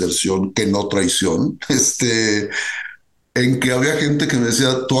la deserción, que no traición, en que había gente que me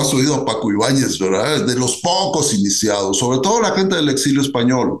decía, tú has oído a Paco Ibáñez, ¿verdad? De los pocos iniciados, sobre todo la gente del exilio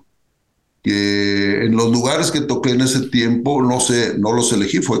español, que en los lugares que toqué en ese tiempo, no sé, no los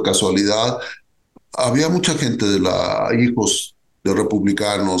elegí, fue casualidad, había mucha gente hijos de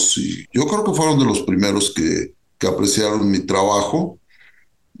republicanos, y yo creo que fueron de los primeros que apreciaron mi trabajo,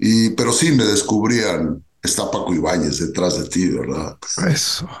 pero sí me descubrían, está Paco Ibáñez detrás de ti, ¿verdad?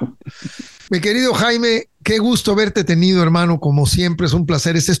 Eso. Mi querido Jaime, qué gusto haberte tenido, hermano, como siempre, es un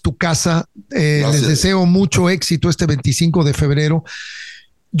placer, esta es tu casa, les deseo mucho éxito este 25 de febrero.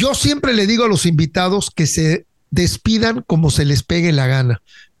 Yo siempre le digo a los invitados que se despidan como se les pegue la gana,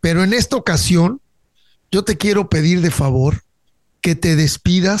 pero en esta ocasión yo te quiero pedir de favor que te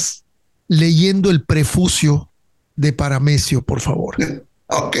despidas leyendo el prefucio de Paramesio, por favor.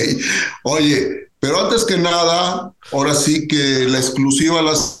 Ok. Oye, pero antes que nada, ahora sí que la exclusiva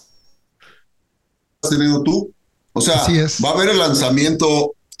la has tenido tú. O sea, va a haber el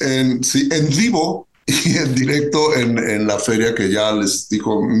lanzamiento en vivo y en directo en la feria que ya les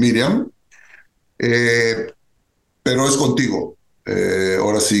dijo Miriam, pero es contigo.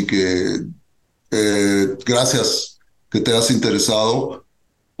 Ahora sí que gracias que te has interesado.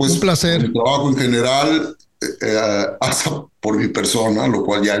 Pues, un placer. Mi trabajo en general, hasta por mi persona, lo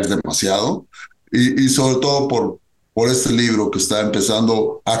cual ya es demasiado, y sobre todo por este libro que está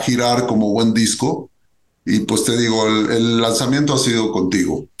empezando a girar como buen disco. Y pues te digo, el lanzamiento ha sido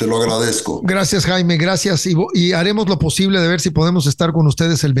contigo. Te lo agradezco. Gracias, Jaime, gracias. Y haremos lo posible de ver si podemos estar con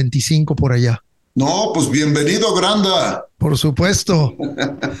ustedes el 25 por allá. No, pues bienvenido, Granda. Por supuesto.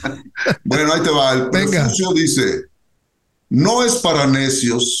 Bueno, ahí te va. El prefacio dice: no es para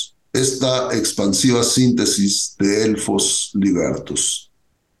necios esta expansiva síntesis de elfos libertos.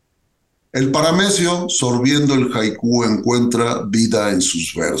 El paramecio, sorbiendo el haiku, encuentra vida en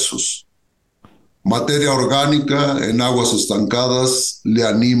sus versos. Materia orgánica en aguas estancadas le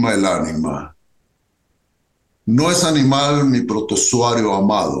anima el ánima. No es animal mi protozoario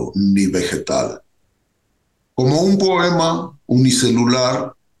amado, ni vegetal. Como un poema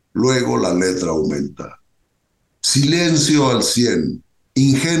unicelular, luego la letra aumenta. Silencio al 100,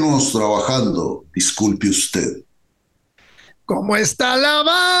 ingenuos trabajando, disculpe usted. ¿Cómo está la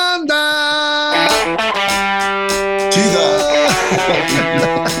banda? Chida.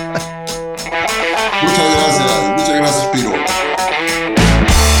 Muchas gracias, Piro.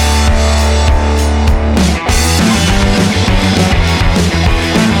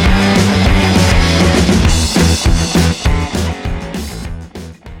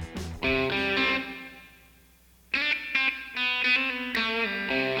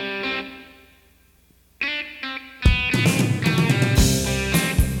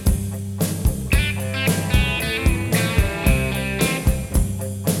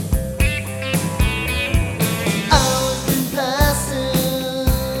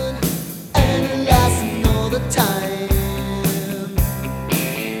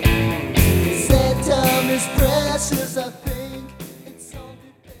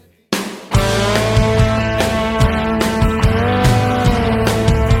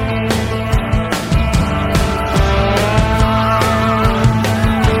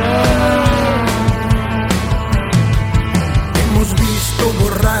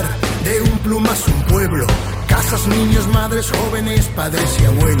 Jóvenes, padres y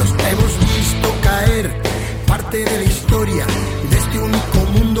abuelos, hemos visto caer parte de la historia de este único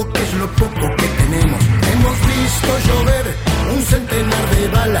mundo que es lo poco que tenemos. Hemos visto llover un centenar de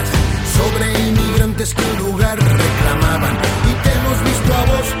balas sobre inmigrantes que un lugar reclamaban. Y te hemos visto a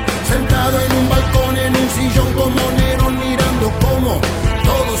vos sentado en un balcón, en un sillón como Nerón, mirando cómo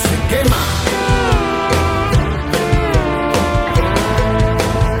todo se quema.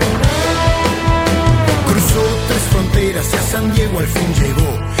 Hacia San Diego al fin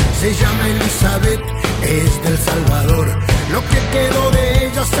llegó. Se llama Elizabeth, es del Salvador. Lo que quedó de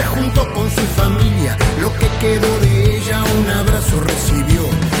ella se juntó con su familia. Lo que quedó de ella un abrazo recibió.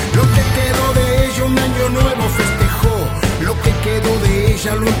 Lo que quedó de ella un año nuevo festejó. Lo que quedó de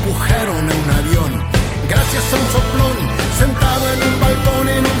ella lo empujaron a un avión. Gracias a un soplón, sentado en un balcón,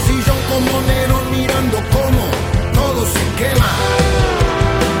 en un sillón como Nerón, mirando cómo todo se quema.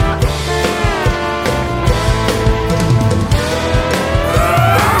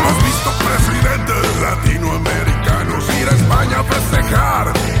 Latinoamericanos ir a España a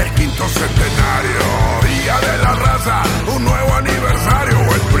festejar el 5º centenario, Día de la Raza, un nuevo aniversario,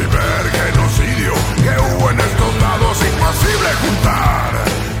 el primer genocidio que hubo en estos lados, imposible juntar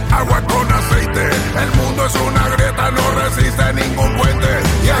agua con aceite, el mundo es una grieta, no resiste ningún puente,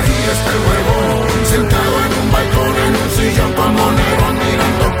 y ahí está el huevón, sentado en un balcón, en un sillón como Nerón,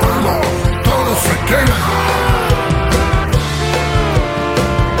 mirando cómo todo se quema.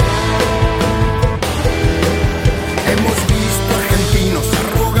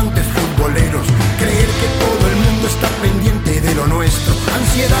 Creer que todo el mundo está pendiente de lo nuestro.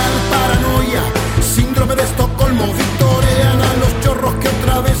 Ansiedad, paranoia, síndrome de Estocolmo. Victorean a los chorros que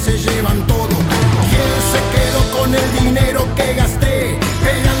otra vez se llevan todo. ¿Quién se quedó con el dinero que gasté?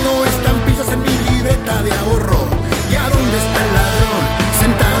 Pegando estampillas en mi libreta de ahorro. ¿Y a dónde está el ladrón?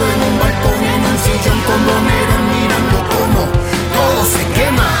 Sentado en un balcón, en un sillón como Nerón, mirando cómo todo se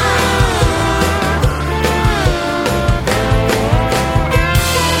quema.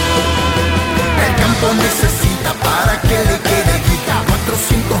 Necesita para que le quede guita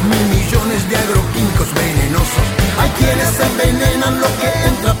 400.000 millones de agroquímicos venenosos. Hay quienes envenenan lo que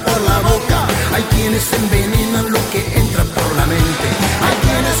entra por la boca, hay quienes envenenan lo que entra por la mente, hay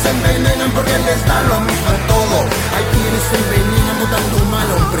quienes envenenan porque les da lo mismo todo, hay quienes envenenan votando mal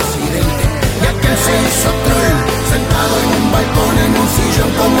a un presidente. Y aquel se hizo troll,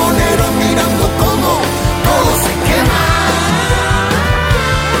 sillón como Nerón mirando cómo todo se quema.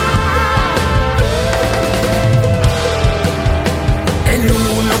 El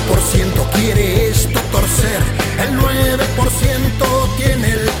 1% quiere esto torcer, el 9%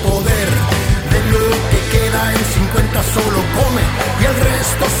 tiene el poder. De lo que queda en 50 solo come y el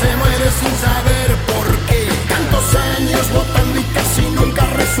resto se muere sin saber por qué. Tantos años votando y casi nunca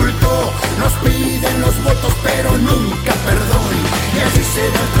resultó. Nos piden los votos pero nunca perdón. Y así se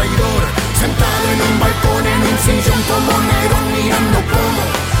da el traidor, sentado en un balcón, en un sillón como Nerón mirando cómo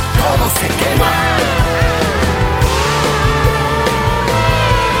todo se quema.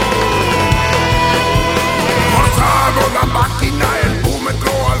 La máquina, el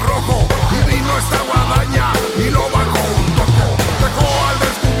búmetro al rojo, y vino esta guadaña y lo bajó un poco. Dejó al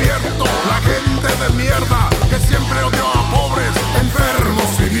descubierto la gente de mierda que siempre odió a pobres,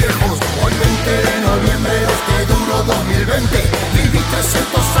 enfermos y viejos. Hoy 20 de noviembre de este duro 2020, viví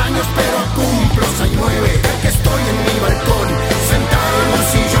 300 años pero cumplo 69. Que estoy en mi balcón, sentado en un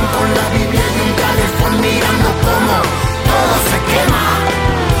sillón con la Biblia y un calefón mirando cómo todo se quema.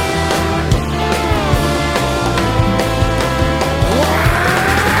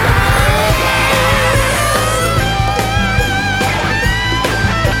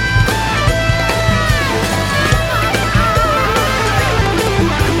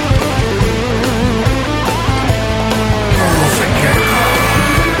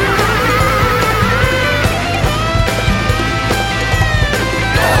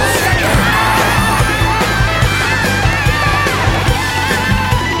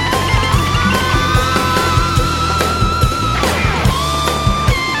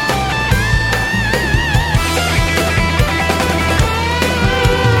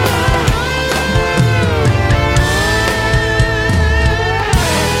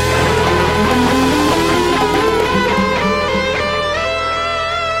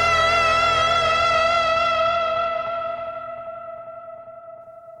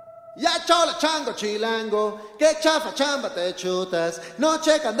 Chilango, que chafa chamba te chutas, no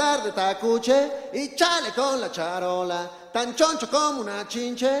checa andar de tacuche y chale con la charola, tan choncho como una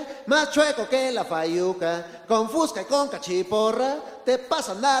chinche, más chueco que la fayuca, con fusca y con cachiporra, te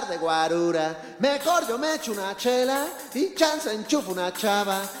pasa a andar de guarura, mejor yo me echo una chela y chance enchufo una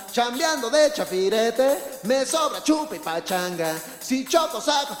chava, chambeando de chafirete, me sobra chupa y pachanga, si choco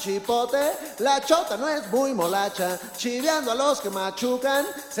saco chipote, la chota no es muy molacha, chiveando a los que machucan,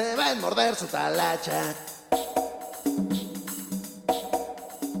 se va a morder su talacha.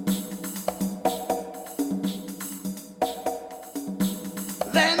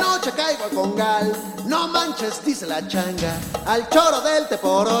 De noche caigo al congal, no manches, dice la changa, al choro del te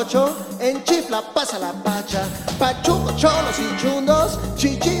por ocho, en chifla pasa la pacha, pachucos, cholos y chundos,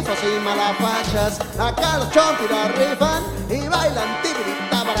 chichifos y malapachas, acá los chompiras rifan y bailan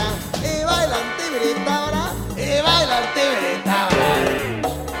tibiritábara, y bailan tibiritábara, y bailan tibiritábara.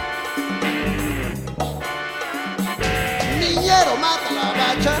 Niñero mata la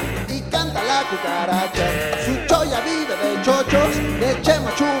bacha y canta la cucaracha, su choya vive de chochos, de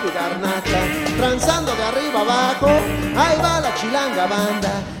chema, chubi y garnacha, transando de arriba abajo, ahí va la chilanga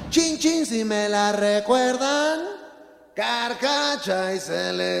banda, chin chin si me la recuerdan, carcacha y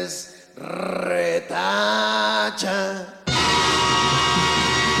se les retacha.